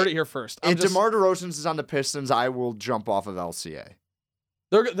 You heard it here first. If DeMar DeRozan is on the Pistons, I will jump off of LCA.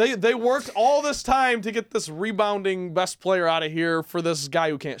 They worked all this time to get this rebounding best player out of here for this guy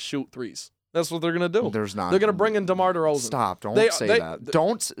who can't shoot threes. That's what they're going to do. There's not. They're going to bring in DeMar DeRozan. Stop. Don't say that.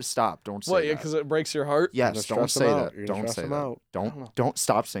 Don't stop. Don't say that. Because it breaks your heart? Yes, don't say that. Don't say that. Don't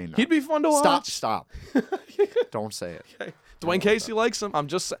stop saying that. He'd be fun to watch. Stop. Don't say it. Okay. Dwayne Casey likes him. I'm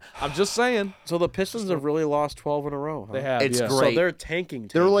just saying. So the Pistons have really lost 12 in a row. Huh? They have. It's great. So they're tanking.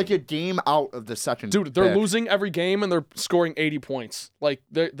 They're like a game out of the second. Dude, they're pick. losing every game and they're scoring 80 points. Like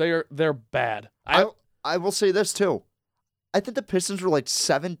they're bad. I will say this too. I think the Pistons were like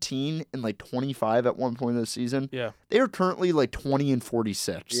 17 and like 25 at one point of the season. Yeah. They are currently like 20 and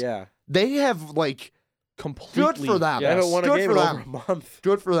 46. Yeah. They have like completely. Good for them. They haven't won a game in over a month.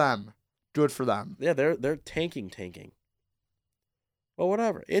 Good for them. Good for them. Yeah, they're tanking. Well,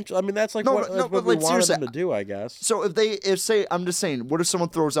 whatever. I mean, that's like No, what but we like, wanted seriously, them to do, I guess. So I'm just saying, what if someone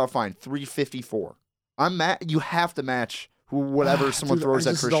throws out fine 354? You have to match whatever someone throws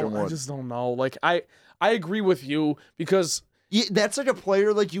at Christian Wood. I just don't know. Like I agree with you because that's like a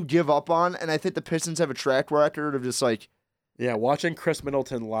player like you give up on, and I think the Pistons have a track record of just like. Yeah, watching Chris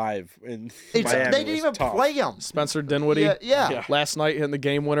Middleton live in Miami they didn't even tough. play him. Spencer Dinwiddie, yeah. last night hitting the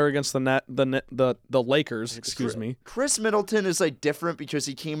game winner against the Lakers. Excuse me. Chris Middleton is like different because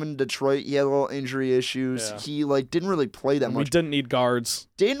he came in Detroit. He had a little injury issues. Yeah. He like didn't really play that much. We didn't need guards.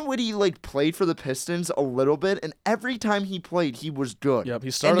 Dinwiddie like played for the Pistons a little bit, and every time he played, he was good. Yep,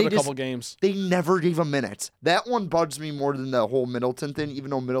 he started a couple games. They never gave him minutes. That one bugs me more than the whole Middleton thing. Even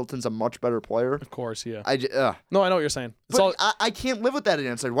though Middleton's a much better player. Of course, yeah. No, I know what you're saying. I can't live with that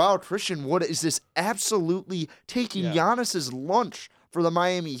again. It's like, wow, Christian Wood is this absolutely taking Giannis's lunch for the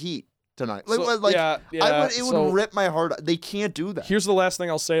Miami Heat tonight. It would rip my heart out. They can't do that. Here's the last thing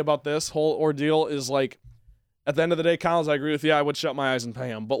I'll say about this whole ordeal is like, at the end of the day, Collins, I agree with you. I would shut my eyes and pay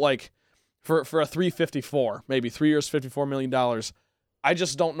him. But like, for a 354, maybe 3 years, $54 million, I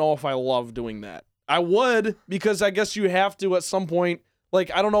just don't know if I love doing that. I would, because I guess you have to at some point.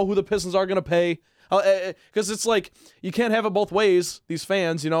 Like, I don't know who the Pistons are going to pay. Because it's like, you can't have it both ways, these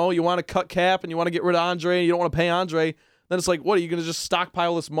fans, you know? You want to cut cap and you want to get rid of Andre and you don't want to pay Andre. Then it's like, what, are you going to just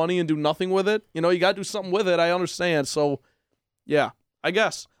stockpile this money and do nothing with it? You know, you got to do something with it. I understand. So, yeah, I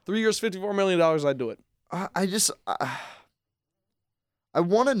guess. 3 years, $54 million, I'd do it. I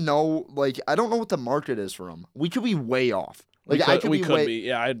want to know, like, I don't know what the market is for him. We could be way off. Like, we could be.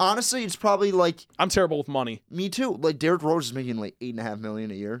 Yeah. Honestly, it's probably like I'm terrible with money. Me too. Like Derrick Rose is making like $8.5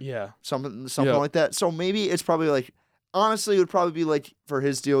 million a year. Yeah, something like that. So maybe it's probably like. Honestly, it would probably be like for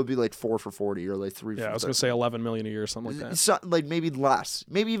his deal, it'd be like 4 for 40 or like 3. Yeah, for I was gonna say $11 million a year or something like that. So, like maybe less,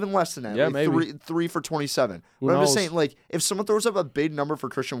 maybe even less than that. Yeah, like maybe 3 for 27. Who But I'm just knows? saying, like if someone throws up a big number for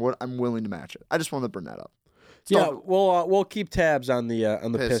Christian Wood, I'm willing to match it. I just wanted to bring that up. We'll keep tabs on the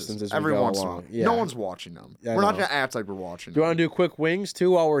Pistons as we go along. Yeah. No one's watching them. We're not gonna act like we're watching. Do you want to do quick wings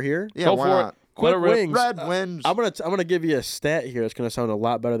too while we're here? Yeah, go why for not? it. Quick wings. Red wins. I'm gonna give you a stat here. It's gonna sound a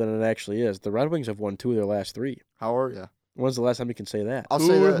lot better than it actually is. The Red Wings have won 2 of their last 3. How are you? When's the last time you can say that? I'll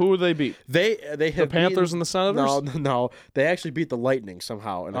say that. Who would they beat? They have The Panthers and the Senators? No. They actually beat the Lightning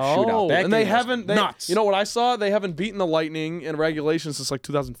somehow in a shootout. That and they game was haven't. nuts. You know what I saw? They haven't beaten the Lightning in regulation since like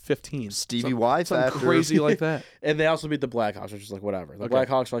 2015. Stevie Y Something factor. crazy like that. And they also beat the Blackhawks, which is like whatever. The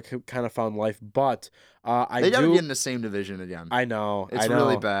Blackhawks like kind of found life, but they gotta get in the same division again. I know. It's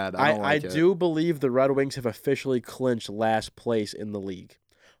really bad. I do believe the Red Wings have officially clinched last place in the league.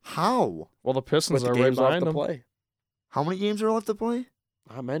 How? Well, the Pistons With the are right games left behind to them. play. How many games are left to play?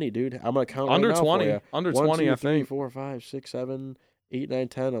 How many, dude? I'm gonna count Under right now 20. For you. Under 1, 20, 2, I 3, think. 4, 5, 6, 7, 8, 9,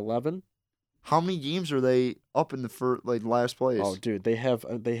 10, 11. How many games are they up in the first, last place? Oh, dude, they have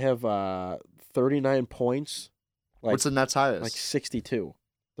 39 points. What's the Nets' highest? Like 62.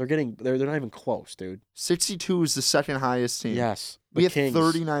 They're not even close, dude. 62 is the second highest team. Yes. We have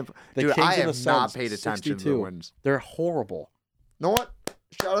 39. Dude, I have Kings not paid attention 62. to the wins. They're horrible. You know what?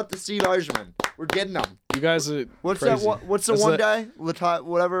 Shout out to Steve Eiserman. We're getting them. You guys are What's crazy. that? What's the one guy?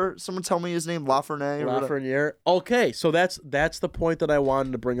 Whatever. Someone tell me his name. Lafreniere. Okay, so that's the point that I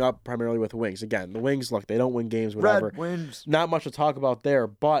wanted to bring up primarily with Wings. Again, the Wings, look, they don't win games, whatever. Red wins. Not much to talk about there,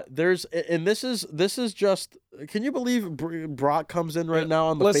 but this is just Can you believe Brock comes in right now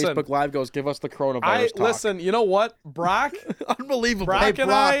on the Facebook Live, goes, give us the coronavirus talk. Listen, you know what? Brock? Unbelievable. Brock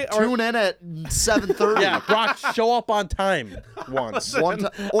tune in at 7:30. Yeah, Brock, show up on time once.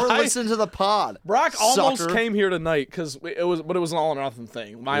 Listen to the pod. Brock almost came here tonight because it was an all or nothing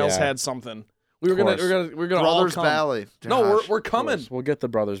thing. Miles had something. We're gonna Brothers all come. Balley. No, we're coming. We'll get the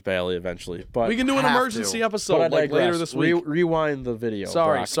Brothers Balley eventually, but we can do an emergency episode later this week. Rewind the video.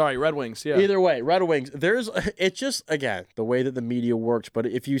 Sorry, Red Wings. Yeah. Either way, Red Wings. It's just again the way that the media works. But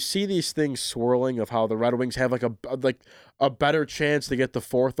if you see these things swirling of how the Red Wings have a better chance to get the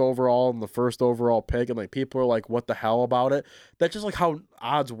 4th overall and the 1st overall pick, and like people are like, what the hell about it? That's just like how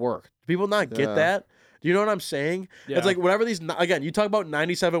odds work. Do people not get that? Do you know what I'm saying? Yeah. It's like whatever these, again, you talk about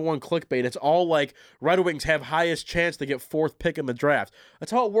 97.1 clickbait, it's all like Red Wings have highest chance to get 4th pick in the draft.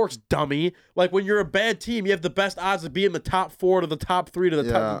 That's how it works, dummy. Like when you're a bad team, you have the best odds to be in the top 4 to the top 3 to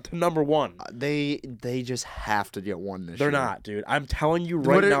the top to number 1. They just have to get one this year. They're not, dude. I'm telling you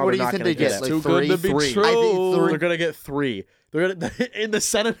right now, what they're not going to get it. Too good to be true. I think 3. They're going to get 3. And the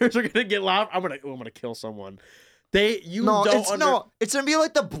Senators are going to get loud. I'm gonna kill someone. It's gonna be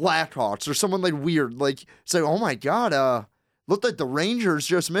like the Blackhawks or someone like weird. Like it's like, oh my god, looked like the Rangers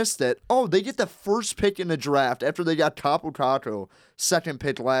just missed it. Oh, they get the 1st pick in the draft after they got Capo Caco 2nd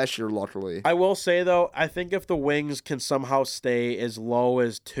pick last year. Luckily, I will say though, I think if the Wings can somehow stay as low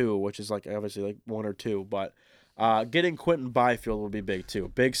as 2, which is like obviously like 1 or 2, but getting Quentin Byfield will be big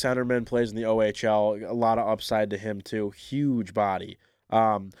too. Big centerman, plays in the OHL. A lot of upside to him too. Huge body.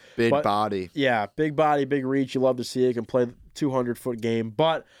 Big body. Yeah, big body, big reach. You love to see it. Can play 200-foot game.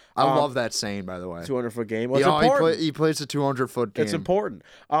 But I love that saying, by the way. 200-foot game. Well, it's important. He plays a 200-foot game. It's important.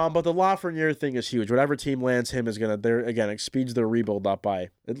 But the Lafreniere thing is huge. Whatever team lands him is going to, again, it speeds their rebuild up by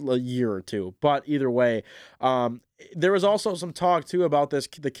a year or 2. But either way, there was also some talk, too, about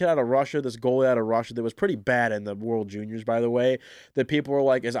the kid out of Russia, this goalie out of Russia that was pretty bad in the World Juniors, by the way, that people were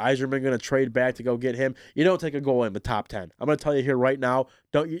like, is Yzerman going to trade back to go get him? You don't take a goalie in the top 10. I'm going to tell you here right now,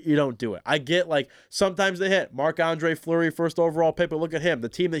 you don't do it. I get, like, sometimes they hit. Marc-Andre Fleury, 1st overall pick, but look at him. The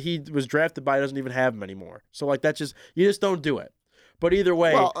team that he was drafted by doesn't even have him anymore. So, like, you just don't do it. But either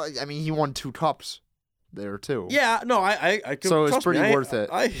way. Well, I mean, he won 2 cups there too. Yeah, no, I so it's pretty worth it.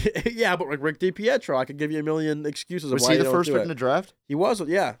 Yeah, but like Rick DiPietro, I could give you a million excuses. Was he the first pick in the draft? He was,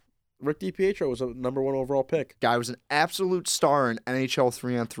 yeah. Rick DiPietro was a number 1 overall pick. Guy was an absolute star in NHL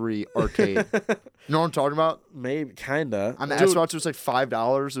 3-on-3 arcade. You know what I'm talking about? Maybe, kinda. On the Xbox, it was like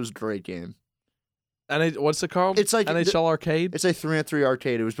 $5. It was a great game. What's it called? It's like NHL Arcade. It's a 3-on-3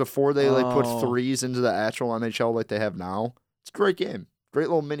 arcade. It was before they put 3s into the actual NHL like they have now. It's a great game. Great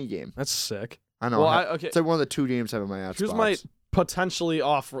little mini game. That's sick. I know. Well, it's like one of the 2 games I have in my Xbox. Here's my potentially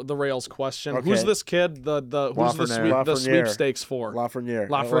off the rails question. Okay. Who's this kid? Who's the sweepstakes for?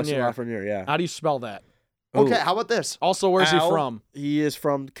 Lafreniere, yeah. How do you spell that? Okay, how about this? Also, where's he from? He is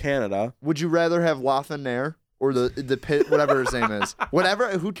from Canada. Would you rather have Lafreniere or the pit, whatever his name is?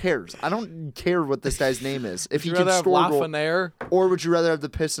 Whatever, who cares? I don't care what this guy's name is. If he can score Lafreniere, or would you rather have the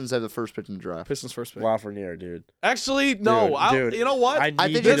Pistons have the 1st pick in the draft? Pistons 1st pick. Lafreniere, dude. Actually, no. Dude, you know what? I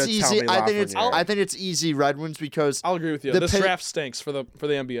think it's easy. I think it's easy, Red Wings, because I'll agree with you. This draft stinks for the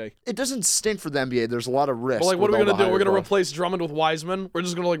NBA. It doesn't stink for the NBA. There's a lot of risk. But like, what are we gonna do? We're gonna replace Drummond with Wiseman. We're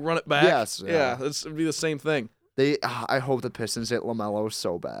just gonna like run it back. Yes. Yeah. This would be the same thing. I hope the Pistons hit LaMelo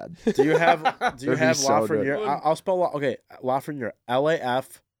so bad. Do you have Lafreniere? I'll spell Lafreniere.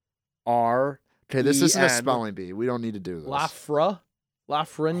 Lafr. Okay, this isn't a spelling bee. We don't need to do this.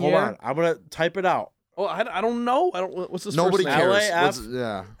 Lafreniere. Hold on, I'm gonna type it out. Oh, I don't know. What's his Nobody first name? cares.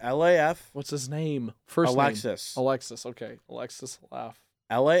 LAF. What's his name? First Alexis. name. Alexis. Okay. Alexis Laf.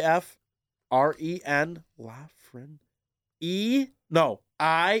 LAFREN. Lafren.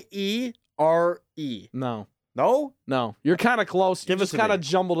 IERE. No. You're kind of close. You just kind of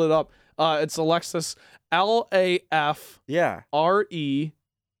jumbled it up. It's Alexis. LAFRENIERE.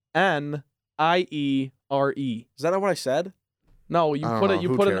 Is that not what I said? No, you put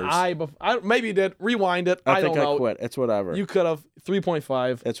an I before. Maybe you did. Rewind it. I don't know. I quit. It's whatever. You could have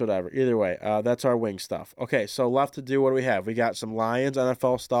 3.5. It's whatever. Either way, that's our wing stuff. Okay, so left to do. What do we have? We got some Lions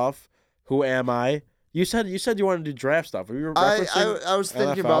NFL stuff. Who am I? You said you wanted to do draft stuff. Were you referencing I was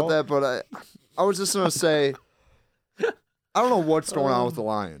thinking about that, but I was just gonna say, I don't know what's going on with the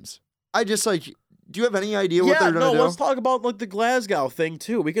Lions. I just like. Do you have any idea what they're gonna do? Let's talk about like the Glasgow thing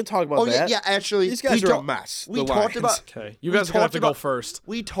too. We can talk about that. Yeah. Actually, these guys are a mess. We talked about. Okay, you guys have to go first.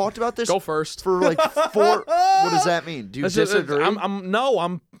 We talked about this. Go first for like 4. What does that mean? Do you disagree?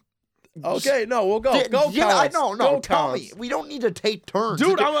 I'm. Okay, no, we'll go. No. Tell me. We don't need to take turns,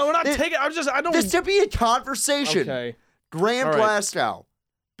 dude. We're not taking. I don't. This should be a conversation. Okay. Graham Glasgow.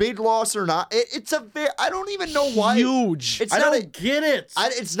 big loss or not, it's a very, I don't even know why. Huge. It's I not don't get it.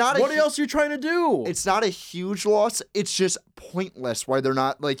 it's not what else are you trying to do? It's not a huge loss. It's just pointless why they're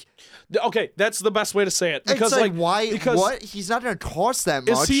not like. Okay, that's the best way to say it. Because it's like why? Because what? He's not going to cost that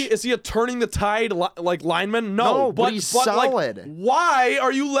much. Is he a turning the tide like lineman? No, but he's solid. Like, why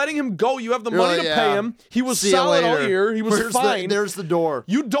are you letting him go? You have the money to pay him. He was solid all year. He was fine. There's the door.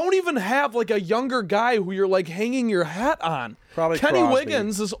 You don't even have like a younger guy who you're like hanging your hat on. Probably Kenny Crosby.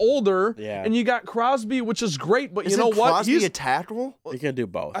 Wiggins is older, and you got Crosby, which is great, but you know what? Crosby he's a tackle. He can do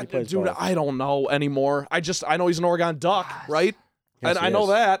both. He plays dude, both. I don't know anymore. I know he's an Oregon Duck, right? Yes, and I know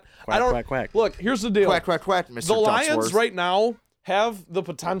that. Quack, I don't. quack, quack. Look, here's the deal. Quack, quack, quack, Mr. The Lions Ducksworth. right now have the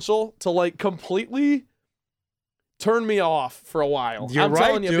potential to like completely turn me off for a while. I'm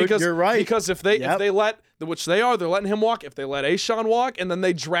telling you, dude, because you're right. Because if they let, which they are, they're letting him walk. If they let A-Shawn walk, and then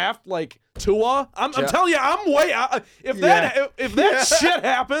they draft like Tua, I'm telling you, I'm way out. If that shit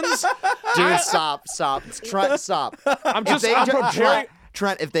happens, dude, stop. Trent, stop. I'm preparing.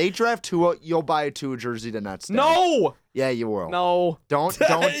 Trent, if they draft Tua, you'll buy a Tua jersey the next day. No. Yeah, you will. No. Don't.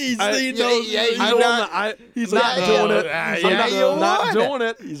 He's not doing it. I'm not doing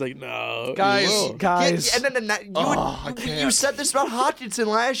it. He's like, no. Guys. And then you said this about Hawkinson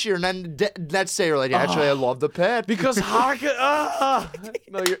last year, and then next day you're like, actually, I love the pet. Because Hawkinson.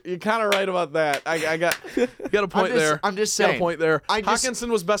 No, you're kind of right about that. You got a point there. I'm just saying. Got a point there.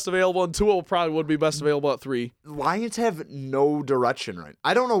 Hawkinson was best available, and Tua probably would be best available at 3. Lions have no direction right.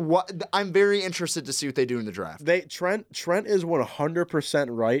 I don't know what. I'm very interested to see what they do in the draft. Trent is 100%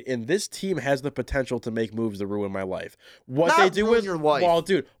 right, and this team has the potential to make moves to ruin my life. What they do with your life. Well,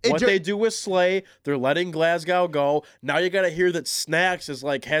 dude, they do with Slay, they're letting Glasgow go. Now you got to hear that Snacks is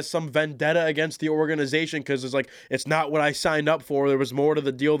like has some vendetta against the organization because it's like it's not what I signed up for. There was more to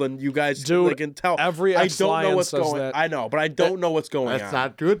the deal than you guys can tell. Every I don't know what's going. That. I know, but I don't know what's going on. That's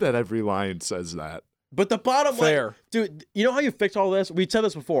not good that every Lion says that. But the bottom line, dude, you know how you fix all this? We said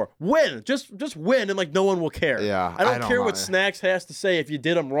this before. Win. Just win, and like no one will care. Yeah, I don't care what Snacks has to say if you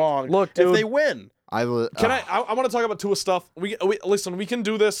did them wrong. Look, dude, if they win. I want to talk about Tua stuff. We listen. We can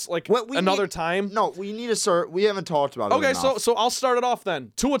do this like another time. No, we need to start. We haven't talked about it. Okay, so I'll start it off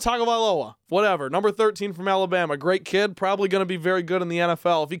then. Tua Tagovailoa, whatever, number 13 from Alabama, great kid, probably going to be very good in the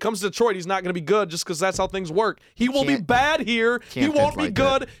NFL. If he comes to Detroit, he's not going to be good just because that's how things work. He will be bad here. He won't be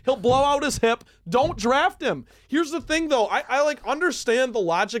good. He'll blow out his hip. Don't draft him. Here's the thing, though. I like understand the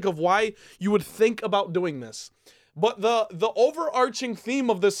logic of why you would think about doing this. But the overarching theme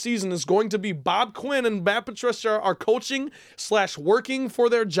of this season is going to be Bob Quinn and Matt Patricia are coaching / working for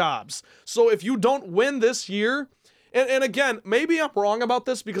their jobs. So if you don't win this year, and again, maybe I'm wrong about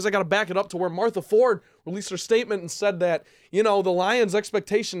this because I got to back it up to where Martha Ford released her statement and said that, the Lions'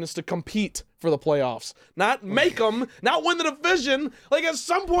 expectation is to compete for the playoffs, not make them, not win the division. Like at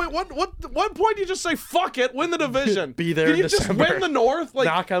some point, what point do you just say fuck it, win the division? Be there Can in you December. Just win the North? Like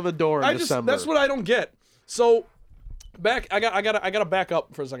knock on the door in December. That's what I don't get. So. I gotta back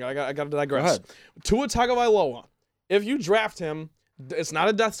up for a second. I gotta digress. Go ahead. Tua Tagovailoa, if you draft him, it's not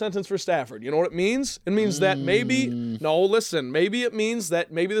a death sentence for Stafford. You know what it means? It means that maybe it means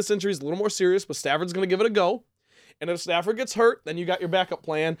that maybe this injury is a little more serious, but Stafford's gonna give it a go. And if Stafford gets hurt, then you got your backup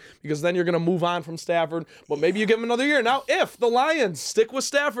plan because then you're going to move on from Stafford. But maybe you give him another year. Now, if the Lions stick with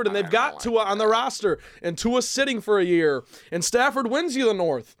Stafford and they've got Tua on the roster and Tua's sitting for a year and Stafford wins you the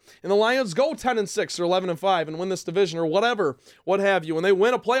North and the Lions go 10-6 or 11-5 and win this division or whatever, what have you, and they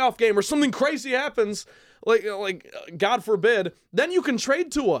win a playoff game or something crazy happens, like God forbid, then you can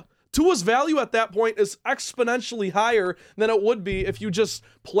trade Tua. Tua's value at that point is exponentially higher than it would be if you just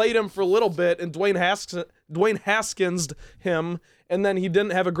played him for a little bit and Dwayne Haskins'd him and then he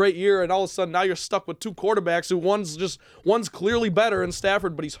didn't have a great year and all of a sudden now you're stuck with two quarterbacks who one's clearly better in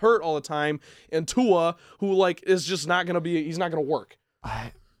Stafford but he's hurt all the time and Tua who is just not going to be, he's not going to work.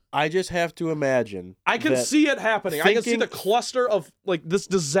 I just have to imagine. I can see it happening. I can see the cluster of this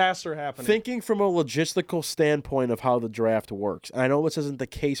disaster happening. Thinking from a logistical standpoint of how the draft works, I know this isn't the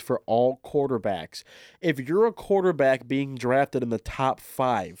case for all quarterbacks. If you're a quarterback being drafted in the top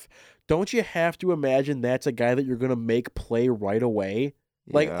 5, don't you have to imagine that's a guy that you're going to make play right away?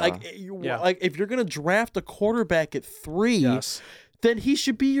 Like if you're going to draft a quarterback at 3. Yes. Then he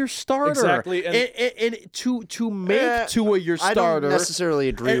should be your starter. Exactly. And to make Tua your starter. I don't necessarily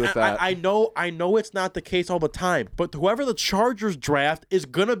agree with that. I know it's not the case all the time, but whoever the Chargers draft is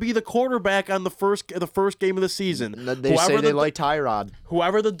gonna be the quarterback on the first game of the season. They say they like Tyrod.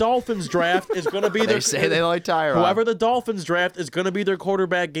 Whoever the Dolphins draft is gonna be their. They say they like Tyrod. Whoever the Dolphins draft is gonna be their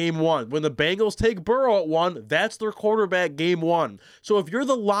quarterback game 1. When the Bengals take Burrow at 1, that's their quarterback game 1. So if you're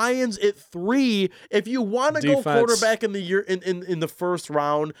the Lions at 3, if you want to go quarterback in the year in the first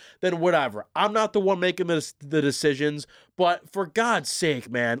round, then whatever. I'm not the one making the decisions, but for God's sake,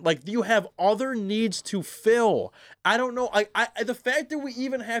 man, like, you have other needs to fill. I don't know. The fact that we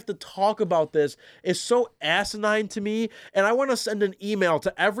even have to talk about this is so asinine to me, and I want to send an email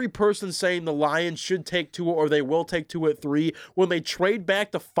to every person saying the Lions should take Tua or they will take Tua at 3 when they trade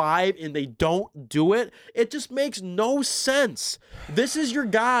back to 5 and they don't do it. It just makes no sense. This is your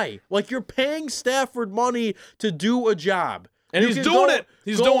guy. Like, you're paying Stafford money to do a job. And he's doing it.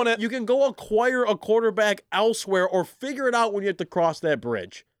 He's doing it. You can go acquire a quarterback elsewhere or figure it out when you have to cross that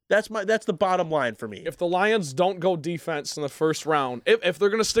bridge. That's the bottom line for me. If the Lions don't go defense in the first round, if they're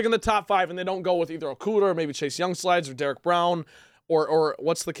going to stick in the top 5 and they don't go with either Okudah or maybe Chase Young slides or Derek Brown or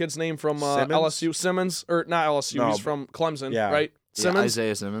what's the kid's name from LSU? Simmons? Or not LSU, no. He's from Clemson, right? Simmons? Yeah,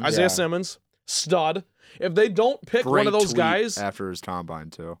 Isaiah Simmons. Isaiah Simmons. Stud. If they don't pick one of those guys. After his combine,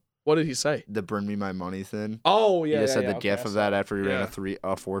 too. What did he say? The bring me my money thing. Oh, yeah. He just said the gif of that after he ran a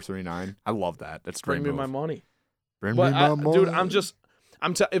 4.39. I love that. That's great. Bring me my money. Bring me my money. Dude,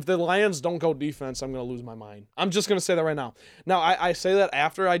 if the Lions don't go defense, I'm going to lose my mind. I'm just going to say that right now. Now, I say that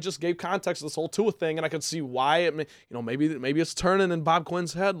after I just gave context to this whole Tua thing, and I could see why it, maybe it's turning in Bob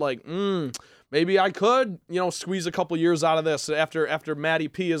Quinn's head, like, maybe I could, squeeze a couple years out of this after Matty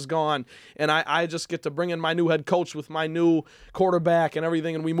P is gone, and I just get to bring in my new head coach with my new quarterback and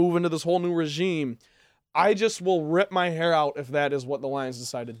everything, and we move into this whole new regime. I just will rip my hair out if that is what the Lions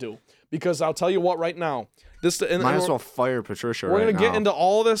decide to do. Because I'll tell you what, right now, might as well fire Patricia. We're gonna get into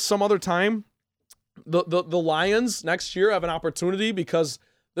all of this some other time. The Lions next year have an opportunity because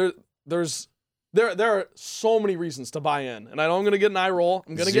there are so many reasons to buy in, and I know I'm gonna get an eye roll.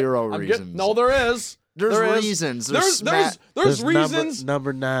 I'm gonna Zero reasons. No, there is. There's reasons. There's reasons.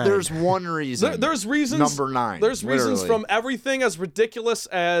 Number 9. There's one reason. There's reasons. Number 9. There's reasons from everything as ridiculous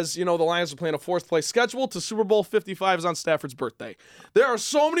as, the Lions are playing a 4th place schedule to Super Bowl 55 is on Stafford's birthday. There are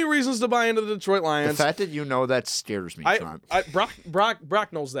so many reasons to buy into the Detroit Lions. The fact that you know that scares me, Trent.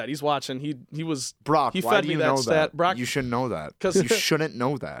 Brock knows that. He's watching. He was Brock. He why fed do me you that know stat. that? Brock, you should know that. Because you shouldn't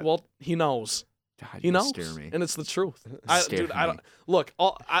know that. Well, he knows. God, he knows, scare me. and it's the truth. I don't look.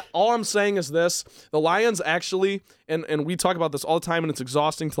 All I'm saying is this: the Lions actually, and we talk about this all the time, and it's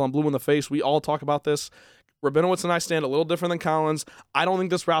exhausting till I'm blue in the face. We all talk about this. Rabinowitz and I stand a little different than Collins. I don't think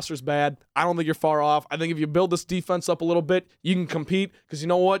this roster's bad. I don't think you're far off. I think if you build this defense up a little bit, you can compete because you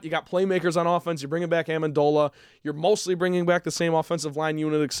know what? You got playmakers on offense. You're bringing back Amendola. You're mostly bringing back the same offensive line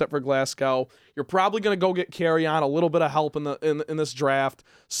unit except for Glasgow. You're probably going to go get Carry-On, a little bit of help in this draft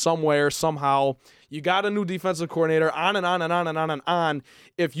somewhere, somehow. You got a new defensive coordinator, on and on and on and on and on.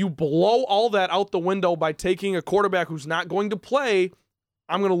 If you blow all that out the window by taking a quarterback who's not going to play,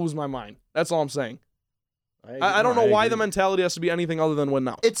 I'm going to lose my mind. That's all I'm saying. I don't know why the mentality has to be anything other than win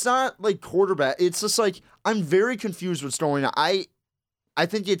now. It's not like quarterback. It's just like I'm very confused what's going on. I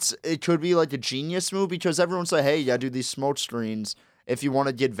think it could be like a genius move because everyone's like, hey, you got to do these smoke screens if you want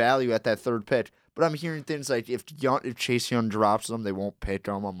to get value at that third pick. But I'm hearing things like if Chase Young drops them, they won't pick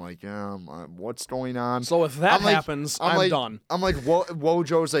them. I'm like, what's going on? So if that happens, I'm done. I'm like,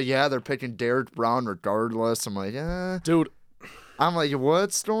 Wojo's like, yeah, they're picking Derek Brown regardless. I'm like, dude. I'm like,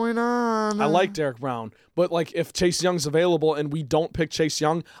 what's going on? I like Derek Brown, but like if Chase Young's available and we don't pick Chase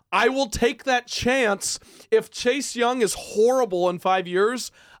Young, I will take that chance. If Chase Young is horrible in 5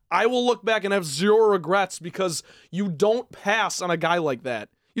 years, I will look back and have zero regrets because you don't pass on a guy like that.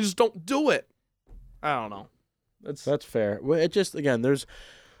 You just don't do it. I don't know. That's fair. It just, again, there's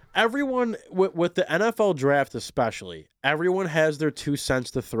everyone with the NFL draft especially, everyone has their 2 cents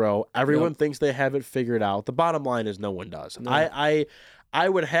to throw. Everyone thinks they have it figured out. The bottom line is no one does. No. I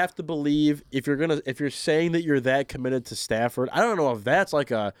would have to believe if you're saying that you're that committed to Stafford, I don't know if that's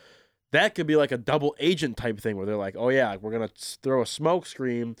that could be like a double agent type thing where they're like, oh yeah, we're gonna throw a smoke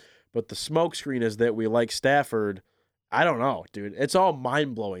screen, but the smoke screen is that we like Stafford. I don't know, dude. It's all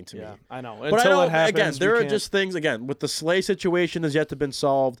mind-blowing to me. I know. But it happens, again, there are just things, again, with the Slay situation has yet to been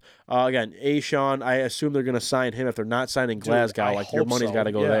solved. Again, A-Sean, I assume they're going to sign him if they're not signing Glasgow. Dude, your money's got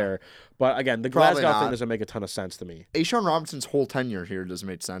to go there. But, again, the Glasgow thing doesn't make a ton of sense to me. A-Sean Robinson's whole tenure here doesn't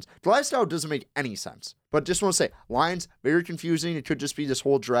make sense. Glasgow doesn't make any sense. But just want to say, Lions, very confusing. It could just be this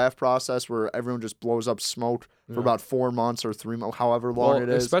whole draft process where everyone just blows up smoke for about 4 months or 3 months, however long it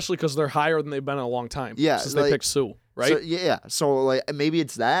is. Especially because they're higher than they've been in a long time. Yeah. Since they picked Sue. Right? So, like, maybe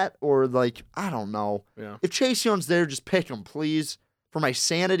it's that, or, like, I don't know. Yeah. If Chase Young's there, just pick him, please. For my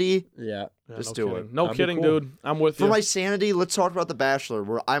sanity, just do it. No kidding, dude. I'm with you. For my sanity, let's talk about The Bachelor,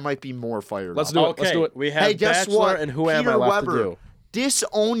 where I might be more fired Let's up. do it. Okay. Let's do it. We have Bachelor, and who am I left to do?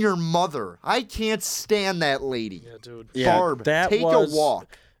 Disown your mother. I can't stand that lady. Yeah, dude. Barb, take a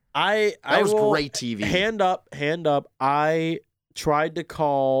walk. That was great TV. Hand up. tried to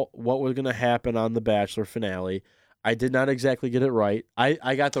call what was going to happen on the Bachelor finale. I did not exactly get it right.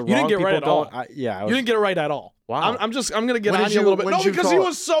 I got the wrong didn't get people right at all. you didn't get it right at all. Wow. I'm going to get When on did you a you- little bit. when No, did you because he call it?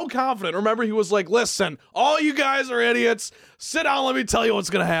 was so confident. Remember, he was like, listen, all you guys are idiots. Sit down, let me tell you what's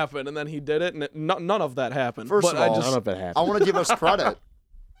going to happen. And then he did it, and none of that happened. First But of all, None of it happened. I want to give us credit.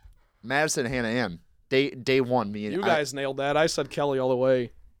 Madison, Hannah Ann, day one. Me and you guys nailed that. I said Kelly all the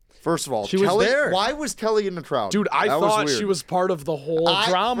way. First of all, She was Kelly, there. Why was Kelly in the crowd? Dude, I That thought weird. she was part of the whole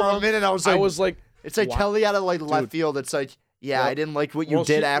drama. For a minute, I was like, it's like wow. Kelly out of like left field. It's like, yeah, I didn't like what you well,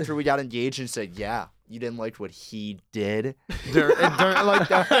 did she- after we got engaged, and said, yeah, you didn't like what he did. During like,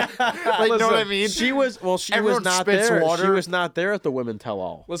 you know what I mean? She was Everyone not spits there. water. She was not there at the Women Tell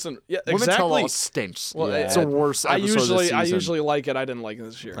All. Listen, yeah, Women Tell exactly. All stinks. Well, It's the worst I episode of the season. usually like it. I didn't like it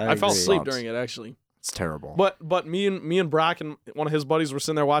this year. I I fell agree. asleep Sucks. during it actually. It's terrible. But me and Brock and one of his buddies were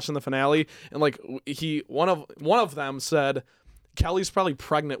sitting there watching the finale, and like one of them said, Kelly's probably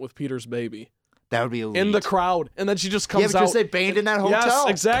pregnant with Peter's baby that would be elite. in the crowd, and then she just comes because out. they banged in that Yes, hotel.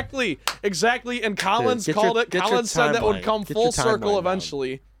 exactly. And Collins get called your- it. get your Collins said that would timeline. come Get full your circle timeline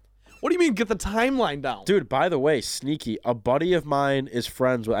eventually. What do you mean get the timeline down? Dude, by the way, sneaky. A buddy of mine is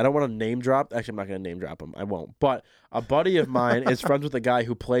friends with. I don't want to name drop. Actually, I'm not going to name drop him. I won't. But a buddy of mine is friends with a guy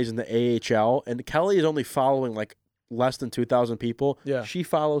who plays in the AHL, and Kelly is only following like less than 2,000 people. Yeah. She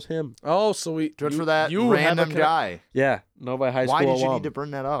follows him. Oh, so we Good you- for that you have a random conne- guy. Yeah, Novi High School Why did you alum. need to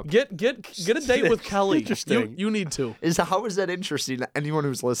bring that up? Get a date with Kelly. Interesting. You need to. How is that interesting to anyone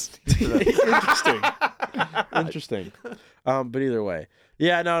who's listening to that? Interesting. But either way.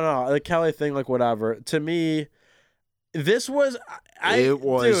 Yeah, no. The Kelly thing, like, whatever. To me, this was... It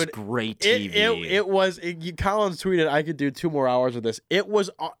was dude, great TV. It was... Collins tweeted, I could do 2 more hours with this. It was...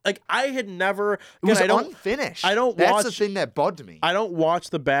 Like, I had never... It was I don't, unfinished. I don't That's watch... the thing that bugged me. I don't watch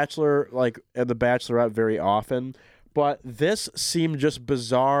The Bachelor, like, and The Bachelorette very often, but this seemed just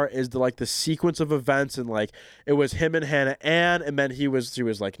bizarre as the sequence of events, and like it was him and Hannah Ann, and then she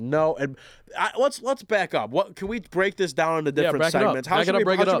was like no, and let's back up. What can we break this down into different back it up. segments? How Back it should up, we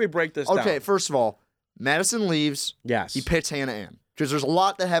break it how should up. we break this down? Okay, first of all, Madison leaves. Yes. He pits Hannah Ann. Because there's a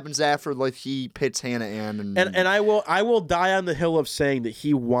lot that happens after, like he pits Hannah Ann, And I will die on the hill of saying that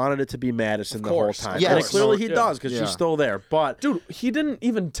he wanted it to be Madison the whole course. time. Yes. And clearly he Yeah. does because Yeah. she's still there. But Dude, he didn't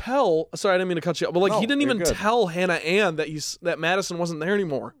even tell. Sorry, I didn't mean to cut you off, but like No, he didn't you're even good. tell Hannah Ann that Madison wasn't there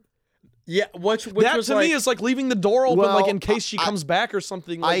anymore. yeah, which That was to like, me is like leaving the door open, Well, like in case she comes back or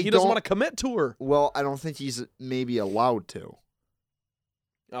something. Like I he doesn't don't- want to commit to her. well, I don't think he's maybe allowed to.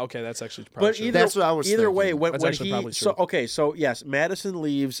 Okay, that's actually probably But true. That's what I was either way, thinking. when That's actually he probably so true. okay, so yes, Madison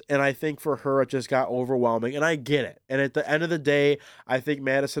leaves, and I think for her it just got overwhelming, and I get it. And at the end of the day, I think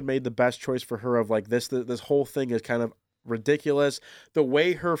Madison made the best choice for her. Of like this whole thing is kind of ridiculous. The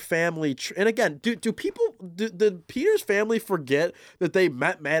way her family and again, did Peter's family forget that they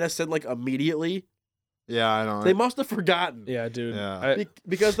met Madison like immediately? Yeah, I don't. They must have forgotten. Yeah, dude. Yeah.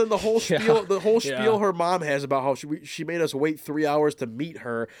 Because then the whole Yeah. spiel her mom has about how she made us wait 3 hours to meet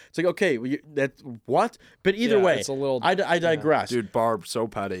her. It's like, okay, that's what? But either Yeah, way, it's a little. I digress. Dude, Barb, so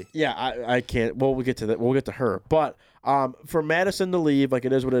petty. Yeah, I can't. Well, we'll get to that. We'll get to her. But for Madison to leave, like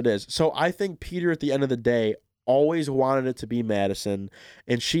it is what it is. So I think Peter, at the end of the day, always wanted it to be Madison,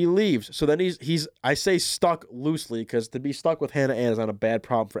 and she leaves. So then he's I say stuck loosely because to be stuck with Hannah Ann is not a bad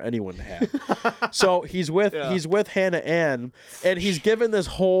problem for anyone to have. So he's with Hannah Ann, and he's given this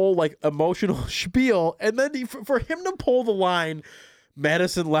whole like emotional spiel, and then for him to pull the line,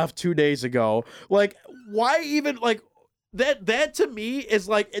 Madison left 2 days ago. Like, why even like? That to me is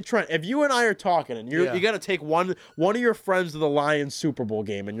like, Trent, if you and I are talking and you got to take one of your friends to the Lions Super Bowl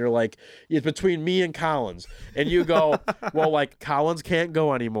game, and you're like, it's between me and Collins, and you go, well, like Collins can't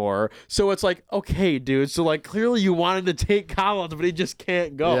go anymore, so it's like, okay, dude, so like clearly you wanted to take Collins, but he just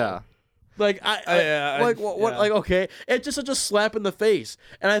can't go. Yeah. Like what? Like, okay, it's just such a slap in the face,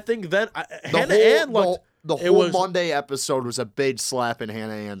 and I think then Hannah Ann looked. The whole Monday episode was a big slap in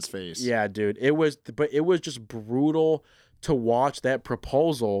Hannah Ann's face. Yeah, dude. It was just brutal to watch that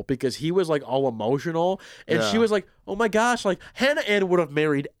proposal because he was like all emotional, and she was like, oh my gosh, like Hannah Ann would have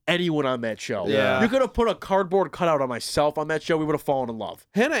married anyone on that show. Yeah. You could have put a cardboard cutout on myself on that show, we would have fallen in love.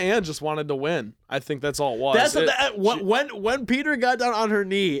 Hannah Ann just wanted to win. I think that's all it was. When Peter got down on her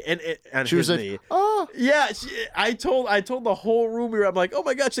knee and She was like, knee. oh. Yeah, I told the whole room I'm like, oh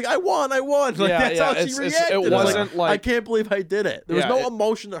my gosh, like I won. Like that's how she reacted. It wasn't like I can't believe I did it. There was no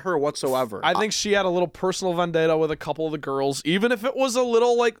emotion to her whatsoever. I think she had a little personal vendetta with a couple of the girls, even if it was a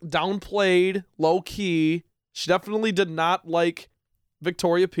little like downplayed, low key. She definitely did not like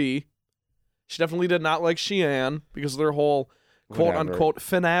Victoria P. She definitely did not like Sheehan because of their whole quote unquote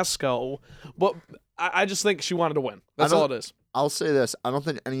finasco. But I just think she wanted to win. That's all it is. I'll say this. I don't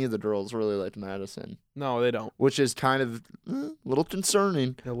think any of the girls really liked Madison. No, they don't. Which is kind of a little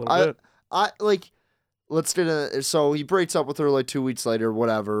concerning. A little bit. So he breaks up with her like 2 weeks later,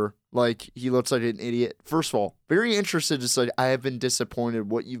 whatever. Like, he looks like an idiot. First of all, very interested, just like, I have been disappointed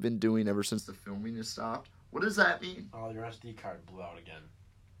what you've been doing ever since the filming has stopped. What does that mean? Oh, your SD card blew out again.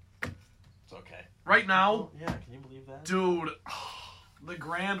 It's okay. Right now? Yeah, can you believe that? Dude, the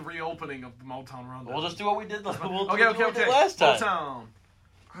grand reopening of the Motown Rundown. We'll just do what we did last time. Motown.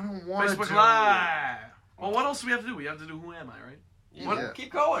 I don't want to Facebook Live. Well, what else do we have to do? We have to do Who Am I, right? Yeah.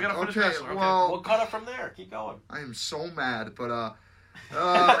 Keep going. We gotta finish Bachelor. Okay. Well, we'll cut it from there. Keep going. I am so mad, but are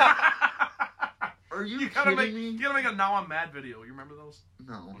you kidding me? You gotta make a Now I'm Mad video. You remember those?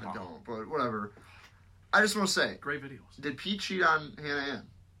 No, I don't. But whatever. I just want to say, great videos. Did Pete cheat on Hannah Ann?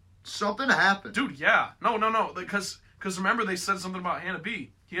 Something happened, dude. Yeah. No. Because remember they said something about Hannah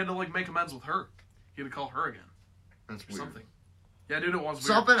B. He had to like make amends with her. He had to call her again. That's weird. Something. Yeah, dude, it was weird.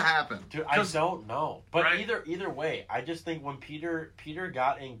 Something happened. Dude, I don't know. But right? either way, I just think when Peter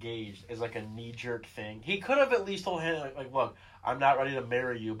got engaged is like a knee-jerk thing. He could have at least told Hannah, like, look, I'm not ready to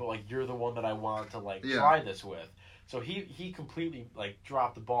marry you, but, like, you're the one that I want to, like, try this with. So he completely, like,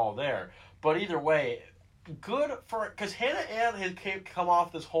 dropped the ball there. But either way, good for... Because Hannah Ann had come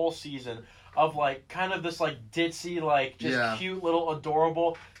off this whole season of, like, kind of this, like, ditzy, like, just cute little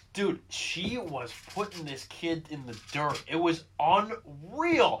adorable... Dude, she was putting this kid in the dirt. It was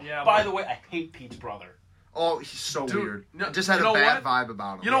unreal. Yeah, by the way, I hate Pete's brother. Oh, he's so weird. Just had a bad vibe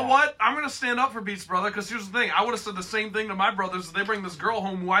about him. You know what? I'm going to stand up for Pete's brother, because here's the thing. I would have said the same thing to my brothers if they bring this girl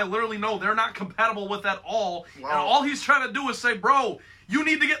home who I literally know they're not compatible with at all. Wow. And all he's trying to do is say, bro, you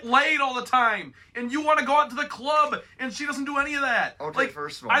need to get laid all the time. And you want to go out to the club. And she doesn't do any of that. Okay, like,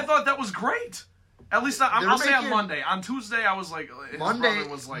 first of all. I thought that was great. At least I'll say on Monday. On Tuesday, I was like, Monday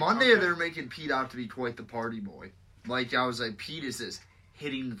okay. They're making Pete out to be quite the party boy. Like, I was like, Pete is this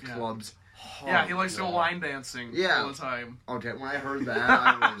hitting the clubs hard. Yeah, he likes to go line dancing all the time. Okay, when I heard that,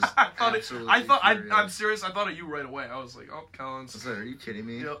 I was I'm serious. I thought of you right away. I was like, oh, Collins. I was like, are you kidding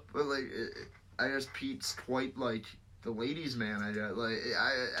me? Yep. But like, I guess Pete's quite like the ladies' man.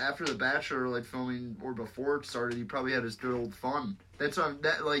 After the Bachelor like filming or before it started, he probably had his good old fun. That's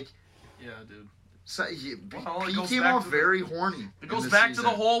like. Yeah, dude. So he came off very horny. It goes back to the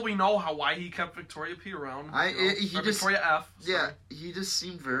whole we know why he kept Victoria P around. Victoria F. Sorry. Yeah, he just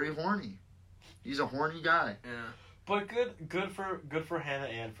seemed very horny. He's a horny guy. Yeah. But good for Hannah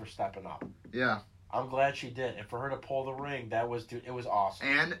Ann for stepping up. Yeah. I'm glad she did. And for her to pull the ring, it was awesome.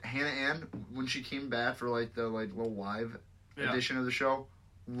 And Hannah Ann, when she came back for like the little live edition of the show,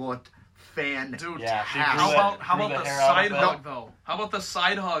 looked fantastic. Dude, how about the side hug though? How about the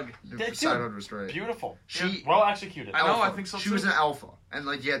side hug? The side hug was great. Beautiful. She well executed. I know. I think so too. She was an alpha, and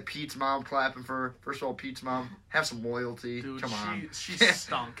like you had Pete's mom clapping for her. First of all, Pete's mom have some loyalty. Dude, come on. She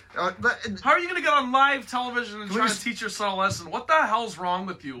stunk. How are you gonna get on live television and try to teach your son a lesson? What the hell's wrong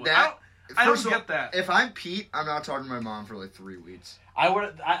with you? I don't get that. If I'm Pete, I'm not talking to my mom for like 3 weeks.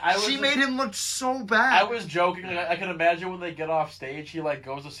 She made him look so bad. I was joking. Like, I can imagine when they get off stage, he like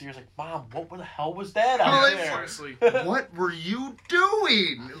goes to see her. He's like, "Mom, what the hell was that out there? Seriously, what were you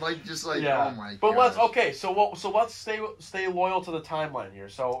doing?" Like, just like, oh my god. But let's stay loyal to the timeline here.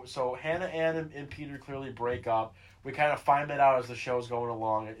 So Hannah Ann and Peter clearly break up. We kind of find that out as the show's going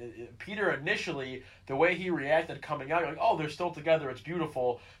along. Peter initially, the way he reacted coming out, like, oh, they're still together. It's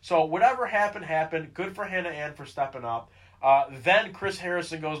beautiful. So whatever happened. Good for Hannah Ann for stepping up. Then Chris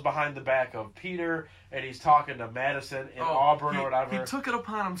Harrison goes behind the back of Peter, and he's talking to Madison in Auburn or whatever. He took it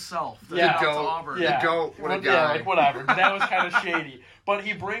upon himself to go to Auburn. Yeah, go. What a guy. Yeah, like whatever. That was kind of shady. But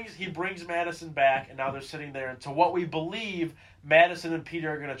he brings Madison back, and now they're sitting there. And to what we believe, Madison and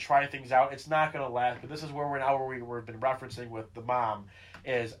Peter are going to try things out. It's not going to last, but this is where we've been referencing with the mom.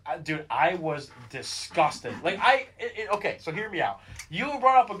 Dude, I was disgusted. Like, okay, so hear me out. You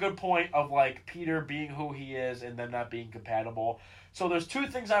brought up a good point of, like, Peter being who he is and them not being compatible. So there's two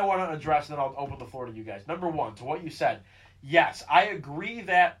things I want to address, and then I'll open the floor to you guys. Number one, to what you said. Yes, I agree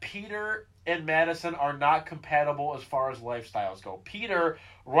that Peter and Madison are not compatible as far as lifestyles go. Peter,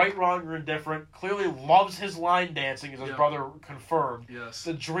 right, wrong, or indifferent, clearly loves his line dancing, as his brother confirmed. Yes.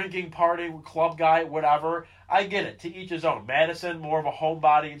 The drinking, partying, club guy, whatever. I get it. To each his own. Madison, more of a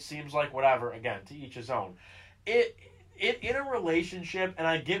homebody, it seems like, whatever. Again, to each his own. In a relationship, and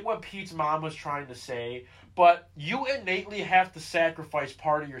I get what Pete's mom was trying to say, but you innately have to sacrifice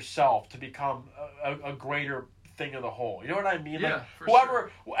part of yourself to become a greater thing of the whole. You know what I mean? Yeah,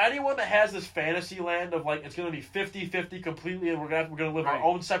 like, anyone that has this fantasy land of like it's going to be 50-50 completely and we're going to live our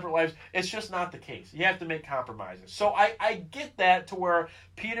own separate lives, it's just not the case. You have to make compromises. So I get that to where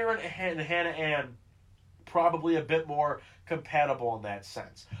Peter and Hannah Ann probably a bit more compatible in that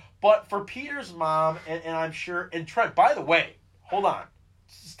sense. But for Peter's mom, and I'm sure, and Trent, by the way, hold on.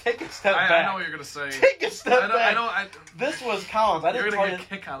 Just take a step back. I know what you're going to say. Take a step back. I know. This was Collins. I didn't tell you. Get a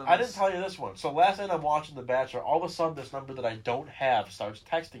kick out of I this. didn't tell you this one. So last night I'm watching The Bachelor. All of a sudden, this number that I don't have starts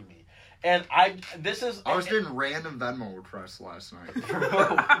texting me. And I was getting random Venmo requests last night.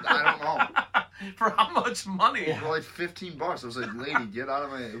 I don't know. For how much money? For like $15. I was like, lady, get out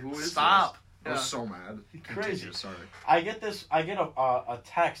of my... Who is Stop. this? I was so mad. Crazy. Sorry. I get a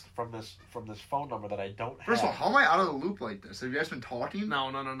text from this phone number that I don't have. First of all, how am I out of the loop like this? Have you guys been talking?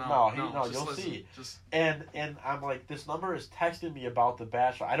 No. No, you'll see. And I'm like, this number is texting me about The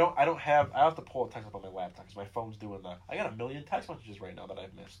Bachelor. I have to pull a text up on my laptop because my phone's doing that. I got 1 million text messages right now that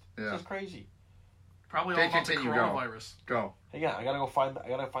I've missed. Yeah. This is crazy. Probably all about the coronavirus. Go. Hang on, I gotta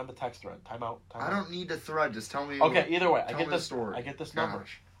find the text thread. Time out. I don't need the thread. Just tell me. Okay, either way, I get this story. I get this number.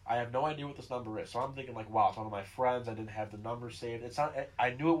 I have no idea what this number is, so I'm thinking like, wow, it's one of my friends. I didn't have the number saved. It's not.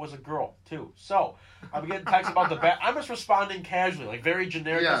 I knew it was a girl too, so I'm getting texts about the I'm just responding casually, like very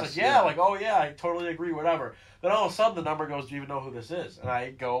generic. Yes, like like oh yeah, I totally agree, whatever. Then all of a sudden the number goes, do you even know who this is? And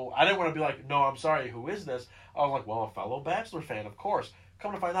I go, I didn't want to be like, no, I'm sorry, who is this? I was like, well, a fellow Bachelor fan, of course.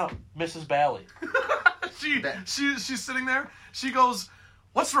 Come to find out, Mrs. Balley. She's sitting there. She goes,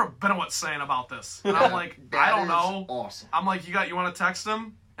 what's Rabinowitz saying about this? And I'm like, I don't know. Awesome. I'm like, you want to text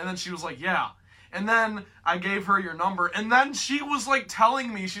him? And then she was like, yeah. And then I gave her your number. And then she was like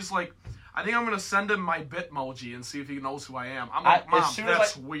telling me, she's like, I think I'm going to send him my Bitmoji and see if he knows who I am. I'm like, Mom,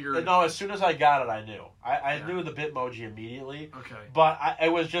 that's weird. No, as soon as I got it, I knew. I knew the Bitmoji immediately. Okay. But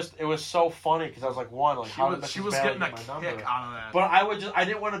it was so funny because I was like, one, like, how did she Mrs. was Balley getting a get my number? kick out of that. But I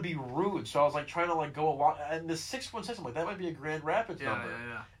didn't want to be rude, so I was like trying to like go along. And the 616, I'm like, that might be a Grand Rapids number.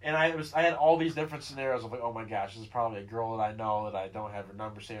 Yeah. And I had all these different scenarios of like, oh my gosh, this is probably a girl that I know that I don't have her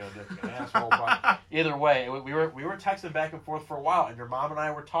number saved. I'm just an asshole. But either way, we were texting back and forth for a while, and your mom and I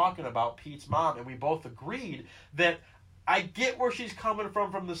were talking about Pete's mom, and we both agreed that I get where she's coming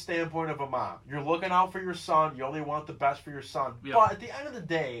from the standpoint of a mom. You're looking out for your son. You only want the best for your son. Yep. But at the end of the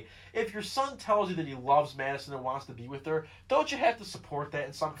day, if your son tells you that he loves Madison and wants to be with her, don't you have to support that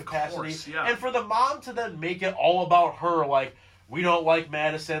in some capacity? Of course, yeah. And for the mom to then make it all about her, like, we don't like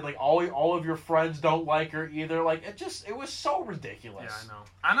Madison, like all of your friends don't like her either. Like it was so ridiculous. Yeah,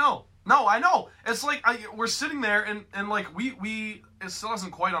 I know. No, I know. It's like we're sitting there and like we it still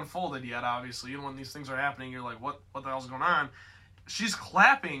hasn't quite unfolded yet. Obviously, and when these things are happening, you're like, what the hell's going on? She's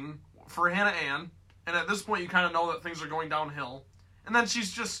clapping for Hannah Ann, and at this point, you kind of know that things are going downhill. And then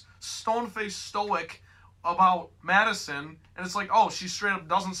she's just stone-faced stoic about Madison, and it's like, oh, she straight up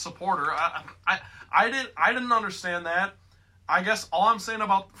doesn't support her. I didn't understand that. I guess all I'm saying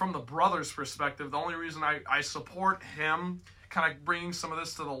about from the brother's perspective, the only reason I support him kind of bringing some of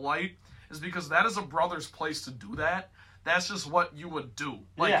this to the light is because that is a brother's place to do that. That's just what you would do.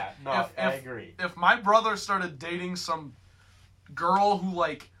 Like, yeah, no, I agree. If my brother started dating some girl who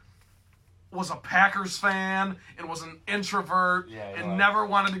like was a Packers fan and was an introvert and never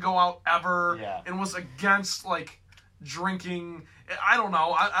wanted to go out ever and was against like drinking, I don't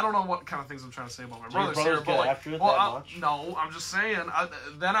know. I don't know what kind of things I'm trying to say about my brothers here, but like, no, I'm just saying.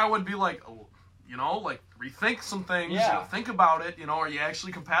 Then I would be like, like rethink some things. Yeah. Think about it. Are you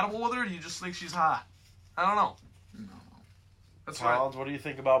actually compatible with her? Or do you just think she's hot? I don't know. No. That's Collins, what do you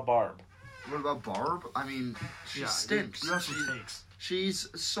think about Barb? What about Barb? I mean, she stinks. You have some takes. She's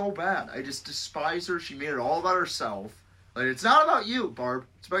so bad. I just despise her. She made it all about herself. Like, it's not about you, Barb.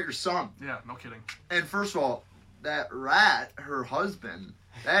 It's about your son. Yeah, no kidding. And first of all, that rat, her husband,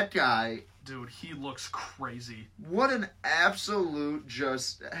 that guy... Dude, he looks crazy. What an absolute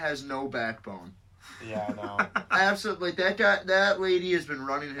just has no backbone. Yeah, I know. Absolutely. Like, that lady has been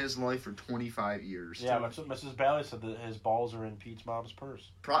running his life for 25 years. Yeah, that's what Mrs. Balley said, that his balls are in Pete's mom's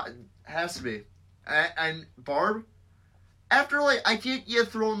purse. Has to be. And Barb, after, like, I get you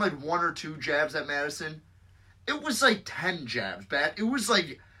throwing, like, 1 or 2 jabs at Madison, it was, like, 10 jabs back. It was,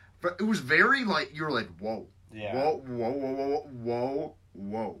 like, it was very, like, you were like, whoa. Yeah. Whoa.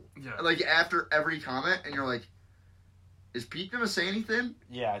 Yeah. Like, after every comment, and you're like, is Pete gonna say anything?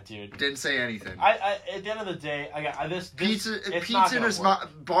 Yeah, dude. Didn't say anything. I at the end of the day, Pete's in his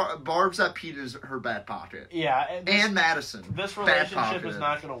Barb's at Pete is her back pocket. Yeah, and Madison. This relationship is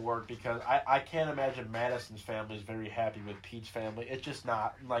not going to work because I can't imagine Madison's family is very happy with Pete's family. It's just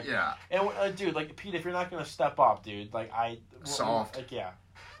not like And dude, like Pete, if you're not going to step up, dude, like soft. Like yeah,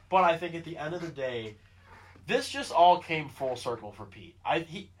 but I think at the end of the day, this just all came full circle for Pete.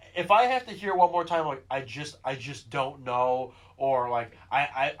 If I have to hear one more time, like I just don't know, or like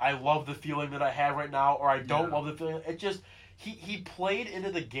I love the feeling that I have right now, or I don't love the feeling. It just he played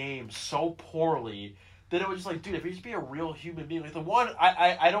into the game so poorly then it was just like, dude, if you just be a real human being, like the one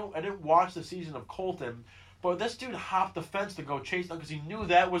I didn't watch the season of Colton, but this dude hopped the fence to go chase them because he knew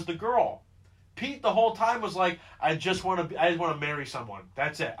that was the girl. Pete the whole time was like, I just want to marry someone.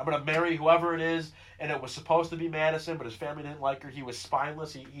 That's it. I'm gonna marry whoever it is, and it was supposed to be Madison, but his family didn't like her. He was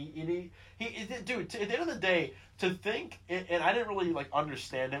spineless. He dude. At the end of the day, to think, and I didn't really like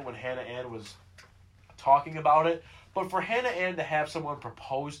understand it when Hannah Ann was talking about it. But for Hannah Ann to have someone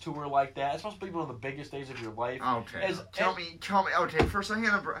propose to her like that, it's supposed to be one of the biggest days of your life. Okay. Tell me. Okay, first I'm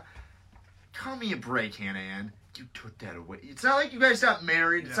gonna tell me a break, Hannah Ann. You took that away. It's not like you guys got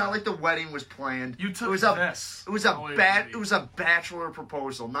married. It's not like the wedding was planned. You took this. It was a bachelor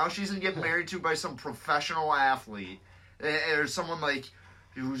proposal. Now she's gonna get married to by some professional athlete or someone like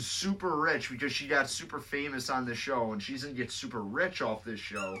who's super rich because she got super famous on this show, and she's gonna get super rich off this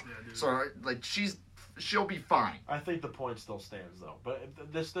show. Yeah, so like she'll be fine. I think the point still stands though.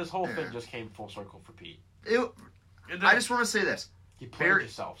 But this whole thing just came full circle for Pete. I just want to say this. You played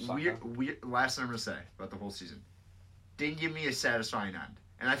yourself, last thing I'm going to say about the whole season. Didn't give me a satisfying end.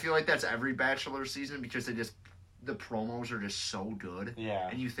 And I feel like that's every Bachelor season because the promos are just so good. Yeah.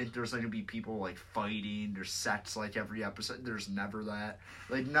 And you think there's going to be people like fighting, there's sets like every episode. There's never that.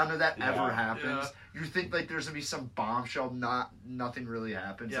 Like none of that ever happens. Yeah. You think like there's going to be some bombshell, nothing really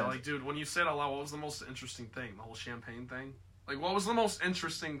happens. Yeah, like dude, when you said it out loud, what was the most interesting thing? The whole champagne thing? Like, what was the most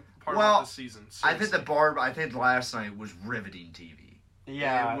interesting part of this season? Seriously. I think last night was riveting TV.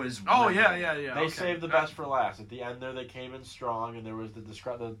 Yeah. It was. Oh yeah. They saved the best for last. At the end there, they came in strong, and there was the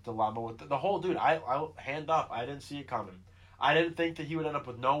dilemma with the whole dude. I hand up. I didn't see it coming. I didn't think that he would end up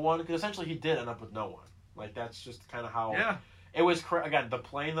with no one because essentially he did end up with no one. Like that's just kind of how. Yeah. It was again the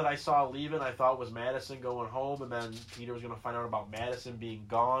plane that I saw leaving. I thought was Madison going home, and then Peter was going to find out about Madison being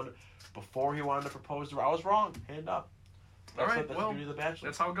gone before he wanted to propose to her. I was wrong. Hand up. All right. That's the beauty of The Bachelor.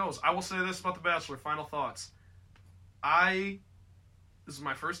 That's how it goes. I will say this about The Bachelor. Final thoughts. This is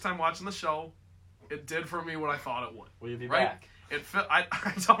my first time watching the show. It did for me what I thought it would. Will you be back? I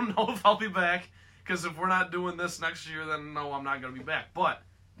don't know if I'll be back, because if we're not doing this next year, then no, I'm not going to be back. But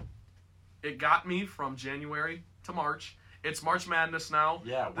it got me from January to March. It's March Madness now.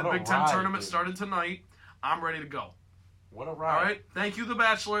 Yeah, the Big Ten tournament started tonight. I'm ready to go. What a ride. All right. Thank you, The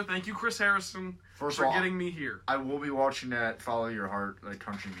Bachelor. Thank you, Chris Harrison, for getting me here. I will be watching that Follow Your Heart, like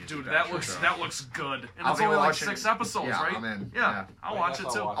country music. Dude, that looks good. And it's only like 6 episodes, right? I'm in. Yeah. I'll watch it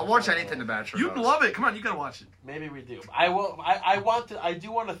too. I'll watch anything The Bachelor You'd love it. Come on, you gotta watch it. Maybe we do. I will. I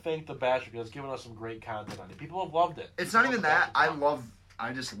do want to thank The Bachelor because it's given us some great content on it. People have loved it. It's not even that.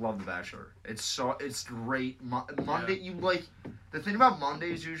 I just love The Bachelor. It's great. Monday, you like the thing about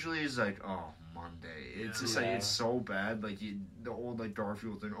Mondays usually is like, oh, Monday. It's just like it's so bad. Like the old like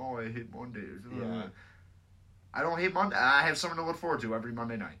Garfield thing. Oh, I hate Mondays. Yeah. I don't hate Monday. I have something to look forward to every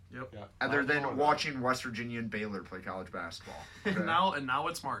Monday night. Yep. Yeah. Other than watching West Virginia and Baylor play college basketball. Okay? and now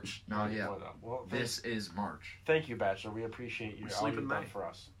it's March. No, yeah. Well, this is March. Thank you, Bachelor. We appreciate you. All you've done for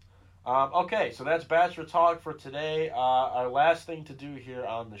us. Okay, so that's Bachelor Talk for today. Our last thing to do here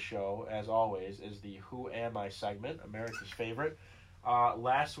on the show, as always, is the Who Am I segment, America's favorite.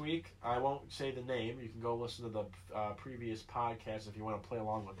 Last week, I won't say the name. You can go listen to the previous podcast if you want to play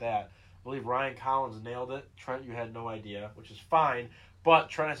along with that. I believe Ryan Collins nailed it. Trent, you had no idea, which is fine. But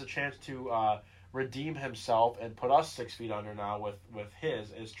Trent has a chance to redeem himself and put us 6 feet under now with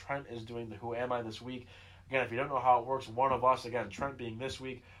his, as Trent is doing the Who Am I this week. Again, if you don't know how it works, one of us, again, Trent being this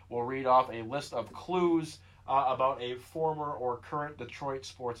week, will read off a list of clues about a former or current Detroit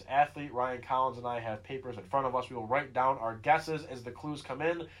sports athlete. Ryan Collins and I have papers in front of us. We will write down our guesses as the clues come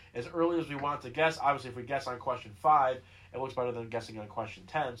in as early as we want to guess. Obviously, if we guess on question 5, it looks better than guessing on question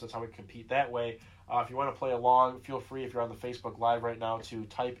 10, so that's how we compete that way. If you want to play along, feel free, if you're on the Facebook Live right now, to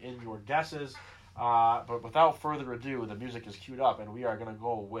type in your guesses. But without further ado, the music is queued up, and we are going to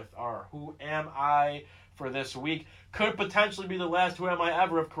go with our Who Am I for this week. Could potentially be the last Who Am I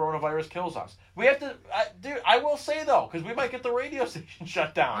ever if coronavirus kills us. We have to, dude, I will say, though, because we might get the radio station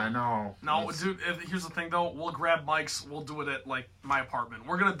shut down. I know. No, dude, here's the thing, though. We'll grab mics. We'll do it at, like, my apartment.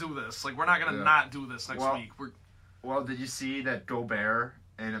 We're going to do this. Like, we're not going to not do this next week. Well, did you see that Gobert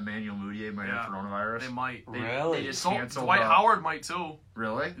and Emmanuel Mudiay might have coronavirus? They might. Really? They just canceled. Dwight Howard might, too.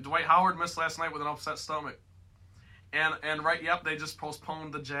 Really? Dwight Howard missed last night with an upset stomach. And they just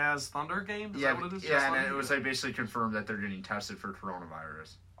postponed the Jazz Thunder game. Is that what it is? Yeah, and it was like basically confirmed that they're getting tested for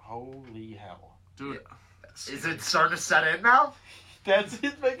coronavirus. Holy hell. Dude. Yeah. Is it starting to set in now? That's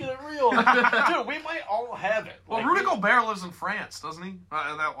it, making it real. Dude, we might all have it. Well, Rudy Gobert lives in France, doesn't he?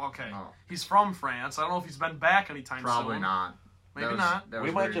 Okay. No. He's from France. I don't know if he's been back anytime soon. Probably not. Maybe not. We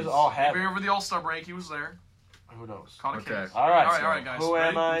might just all have Maybe it. over the All-Star break he was there. Who knows? Caught a Okay. case. All right, all right, guys. Who ready?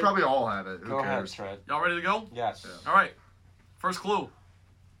 am I? We probably all have it. Who Go ahead, cares? Trent. Y'all ready to go? Yes. Yeah. All right. First clue.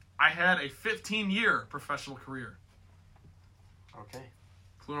 I had a 15-year professional career. Okay.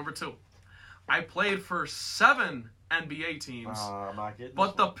 Clue number 2. I played for 7 NBA teams, I'm not getting but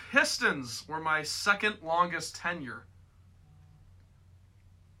this the one. Pistons were my second longest tenure.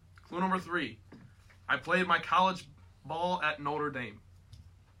 Clue number 3. I played my college ball at Notre Dame.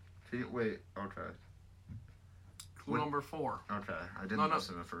 Wait. Okay. Clue number 4. Okay. I didn't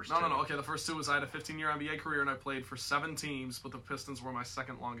listen to the first. No. two. Okay, the first 2 was I had a 15-year NBA career and I played for 7 teams, but the Pistons were my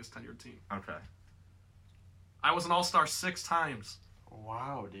second longest tenured team. Okay. I was an All-Star 6 times.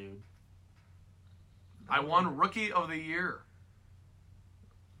 Wow, dude. I won Rookie of the Year.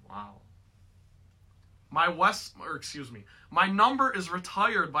 Wow. My number is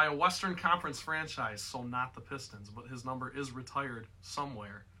retired by a Western Conference franchise, so not the Pistons, but his number is retired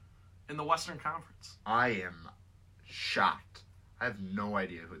somewhere in the Western Conference. I am shocked. I have no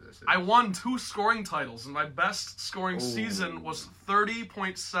idea who this is. I won 2 scoring titles, and my best scoring season was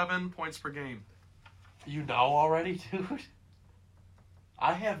 30.7 points per game. You know already, dude?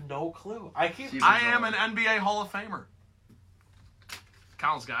 I have no clue. I am an NBA Hall of Famer.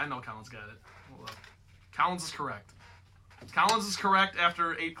 I know Collins got it. Hold up. Collins is correct. Collins is correct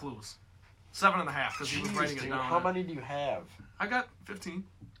after 8 clues. 7.5, because he was writing it down. How many do you have? I got 15.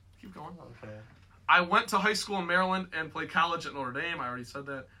 Keep going. Okay. I went to high school in Maryland and played college at Notre Dame. I already said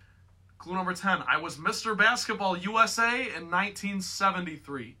that. Clue number 10. I was Mr. Basketball USA in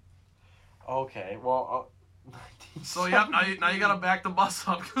 1973. Okay, well... So, yeah, now you got to back the bus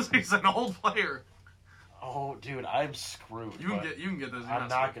up because he's an old player. Oh, dude, I'm screwed. You can get this. I'm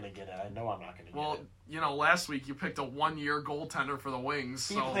not going to get it. I know I'm not going to get it. Well, you know, last week you picked a 1-year goaltender for the Wings.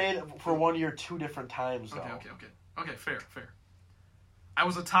 He played for 1 year 2 different times, though. Okay, fair. I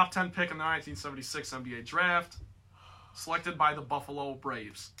was a top 10 pick in the 1976 NBA draft, selected by the Buffalo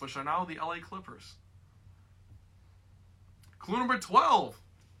Braves, which are now the LA Clippers. Clue number 12.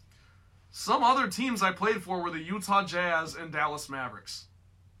 Some other teams I played for were the Utah Jazz and Dallas Mavericks.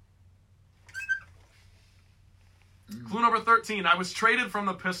 Clue number 13. I was traded from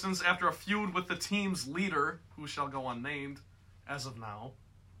the Pistons after a feud with the team's leader, who shall go unnamed as of now.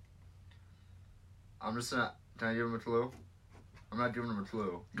 I'm just gonna... Can I give him a clue? I'm not giving him a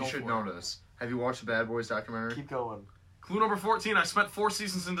clue. You Go should for know it. this. Have you watched the Bad Boys documentary? Keep going. Clue number 14. I spent 4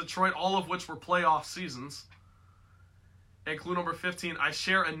 seasons in Detroit, all of which were playoff seasons. And clue number 15. I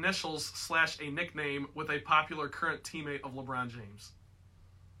share initials / a nickname with a popular current teammate of LeBron James.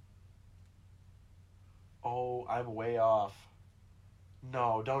 Oh, I'm way off.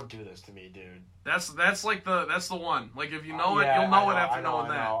 No, don't do this to me, dude. That's the one. Like if you know it, you'll know it after knowing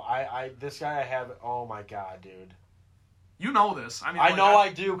that. I this guy I have. Oh my god, dude. You know this. I mean, I know I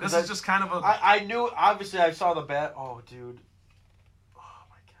do. This is just kind of a. I knew. Obviously, I saw the bet. Oh, dude. Oh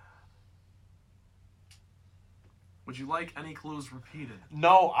my god. Would you like any clues repeated?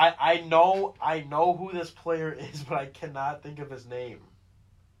 No, I know who this player is, but I cannot think of his name.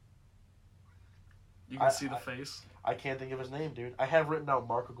 You can see the face. I can't think of his name, dude. I have written down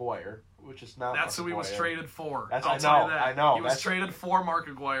Mark Aguirre, which is not. That's who he was traded for. I know. He was traded for Mark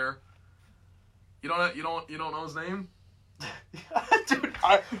Aguirre. You don't know his name? Dude,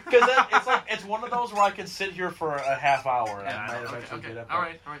 because it's one of those where I can sit here for a half hour and I might eventually get it. All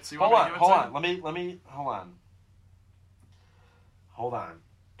right. So you hold want on. Let me hold on.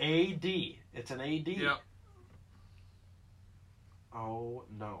 AD. It's an AD. Yep. Oh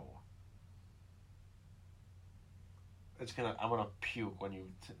no. I'm gonna puke when you.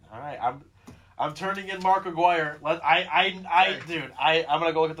 All right, I'm turning in Mark Aguirre. Dude, I'm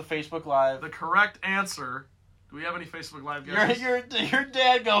gonna go look at the Facebook Live. The correct answer. Do we have any Facebook Live guys? Your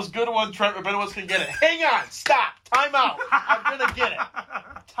dad goes, good one, Trent Rabinowitz can get it. Hang on, stop, time out. I'm gonna get it.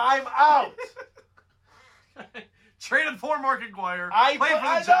 Time out. Traded for Mark Aguirre.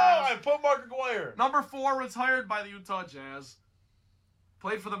 I put Mark Aguirre. Number 4, retired by the Utah Jazz.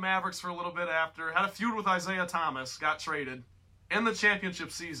 Played for the Mavericks for a little bit after. Had a feud with Isaiah Thomas. Got traded. In the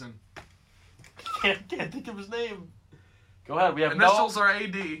championship season. Can't think of his name. Go ahead. Initials are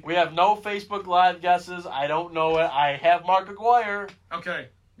AD. We have no Facebook Live guesses. I don't know it. I have Mark Aguirre. Okay.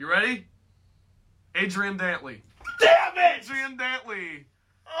 You ready? Adrian Dantley. Damn it! Adrian Dantley.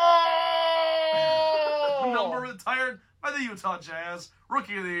 Oh! Number retired by the Utah Jazz.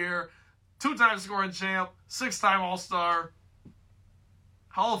 Rookie of the Year. 2-time scoring champ. 6-time All-Star.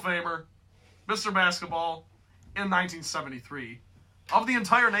 Hall of Famer, Mr. Basketball, in 1973. Of the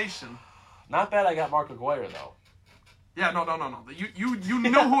entire nation. Not bad I got Mark Aguirre, though. Yeah, no. You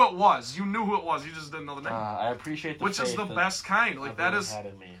knew who it was. You knew who it was. You just didn't know the name. I appreciate the Which is the best kind. Like that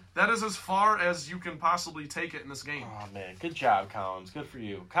is as far as you can possibly take it in this game. Oh man, good job, Collins. Good for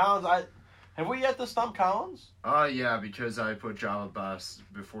you, Collins. Have we yet to stump Collins? Yeah, because I put Java Best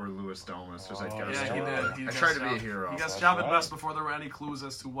before Louis Domas. Because He did. I tried to be a hero. He got Java Best before there were any clues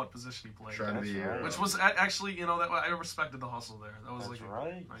as to what position he played. Tried to be a hero. Which was actually, that I respected the hustle there. That was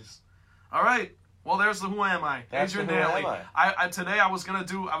nice. All right. Well, there's the Who Am I? That's Adrian Daly. Today I was gonna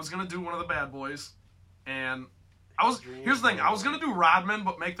do one of the bad boys, and here's the thing. I was gonna do Rodman,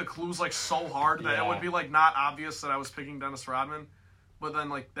 but make the clues like so hard that it would be like not obvious that I was picking Dennis Rodman. But then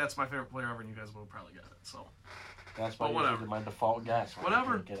like that's my favorite player ever, and you guys will probably get it. So that's my default guess.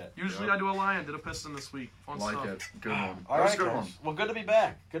 Whatever. Get it. Usually I do a Lion, did a Piston this week. Fun stuff. It. Good one. All right, good one. Well, good to be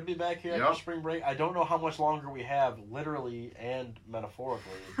back. Good to be back here after spring break. I don't know how much longer we have, literally and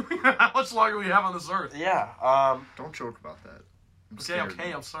metaphorically. How much longer we have on this earth? Yeah. Don't joke about that.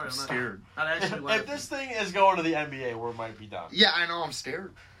 Okay. I'm sorry. I'm scared. Not actually. If this thing is going to the NBA, we might be done. Yeah, I know. I'm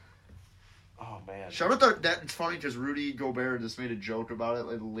scared. Oh man! Shout out that it's funny because Rudy Gobert just made a joke about it,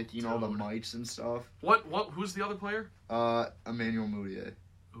 like licking all the mics and stuff. What? Who's the other player? Emmanuel Mudiay.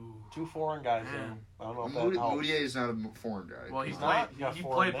 Ooh. 2 foreign guys. I don't know if that helps. Mudiay is not a foreign guy. Well, he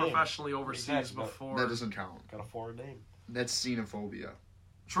played professionally overseas before. That doesn't count. Got a foreign name. That's xenophobia.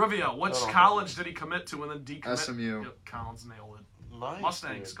 Trivia: which college did he commit to and then decommit? SMU. Yep, Collins nailed it. Nice.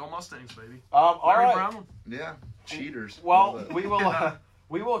 Mustangs, dude. Go Mustangs, baby. All right. Brown. Yeah, cheaters. Well, we will.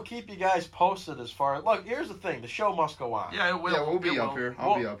 We will keep you guys posted as far as... Look, here's the thing. The show must go on. Yeah, it will. Yeah, we'll be up here.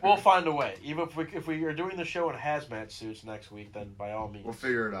 I'll be up here. We'll find a way. Even if we are doing the show in hazmat suits next week, then by all means. We'll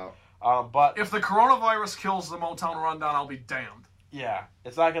figure it out. But if the coronavirus kills the Motown Rundown, I'll be damned. Yeah.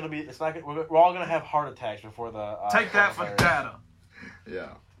 It's not going to be... We're all going to have heart attacks before the... Take that for data.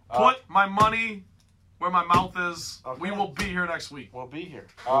 Yeah. Put my money where my mouth is. Okay. We will be here next week. We'll be here.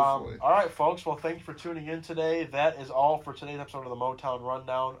 Hopefully. All right, folks. Well, thank you for tuning in today. That is all for today's episode of the Motown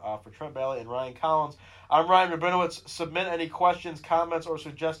Rundown. For Trent Balley and Ryan Collins, I'm Ryan Rabinowitz. Submit any questions, comments, or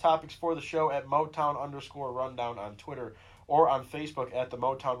suggest topics for the show at Motown_Rundown on Twitter or on Facebook at the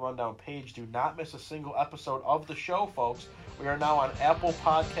Motown Rundown page. Do not miss a single episode of the show, folks. We are now on Apple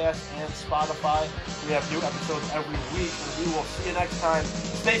Podcasts and Spotify. We have new episodes every week, and we will see you next time.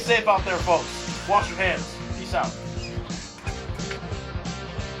 Stay safe out there, folks. Wash your hands. Peace out.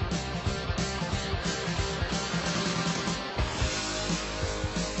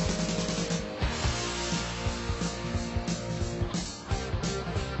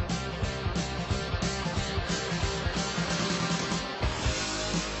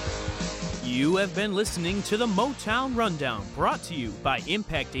 You have been listening to the Motown Rundown, brought to you by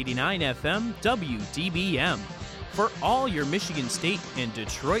Impact 89 FM WDBM. For all your Michigan State and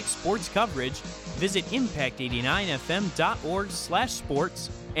Detroit sports coverage, visit impact89fm.org/sports,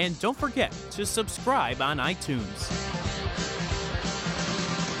 and don't forget to subscribe on iTunes.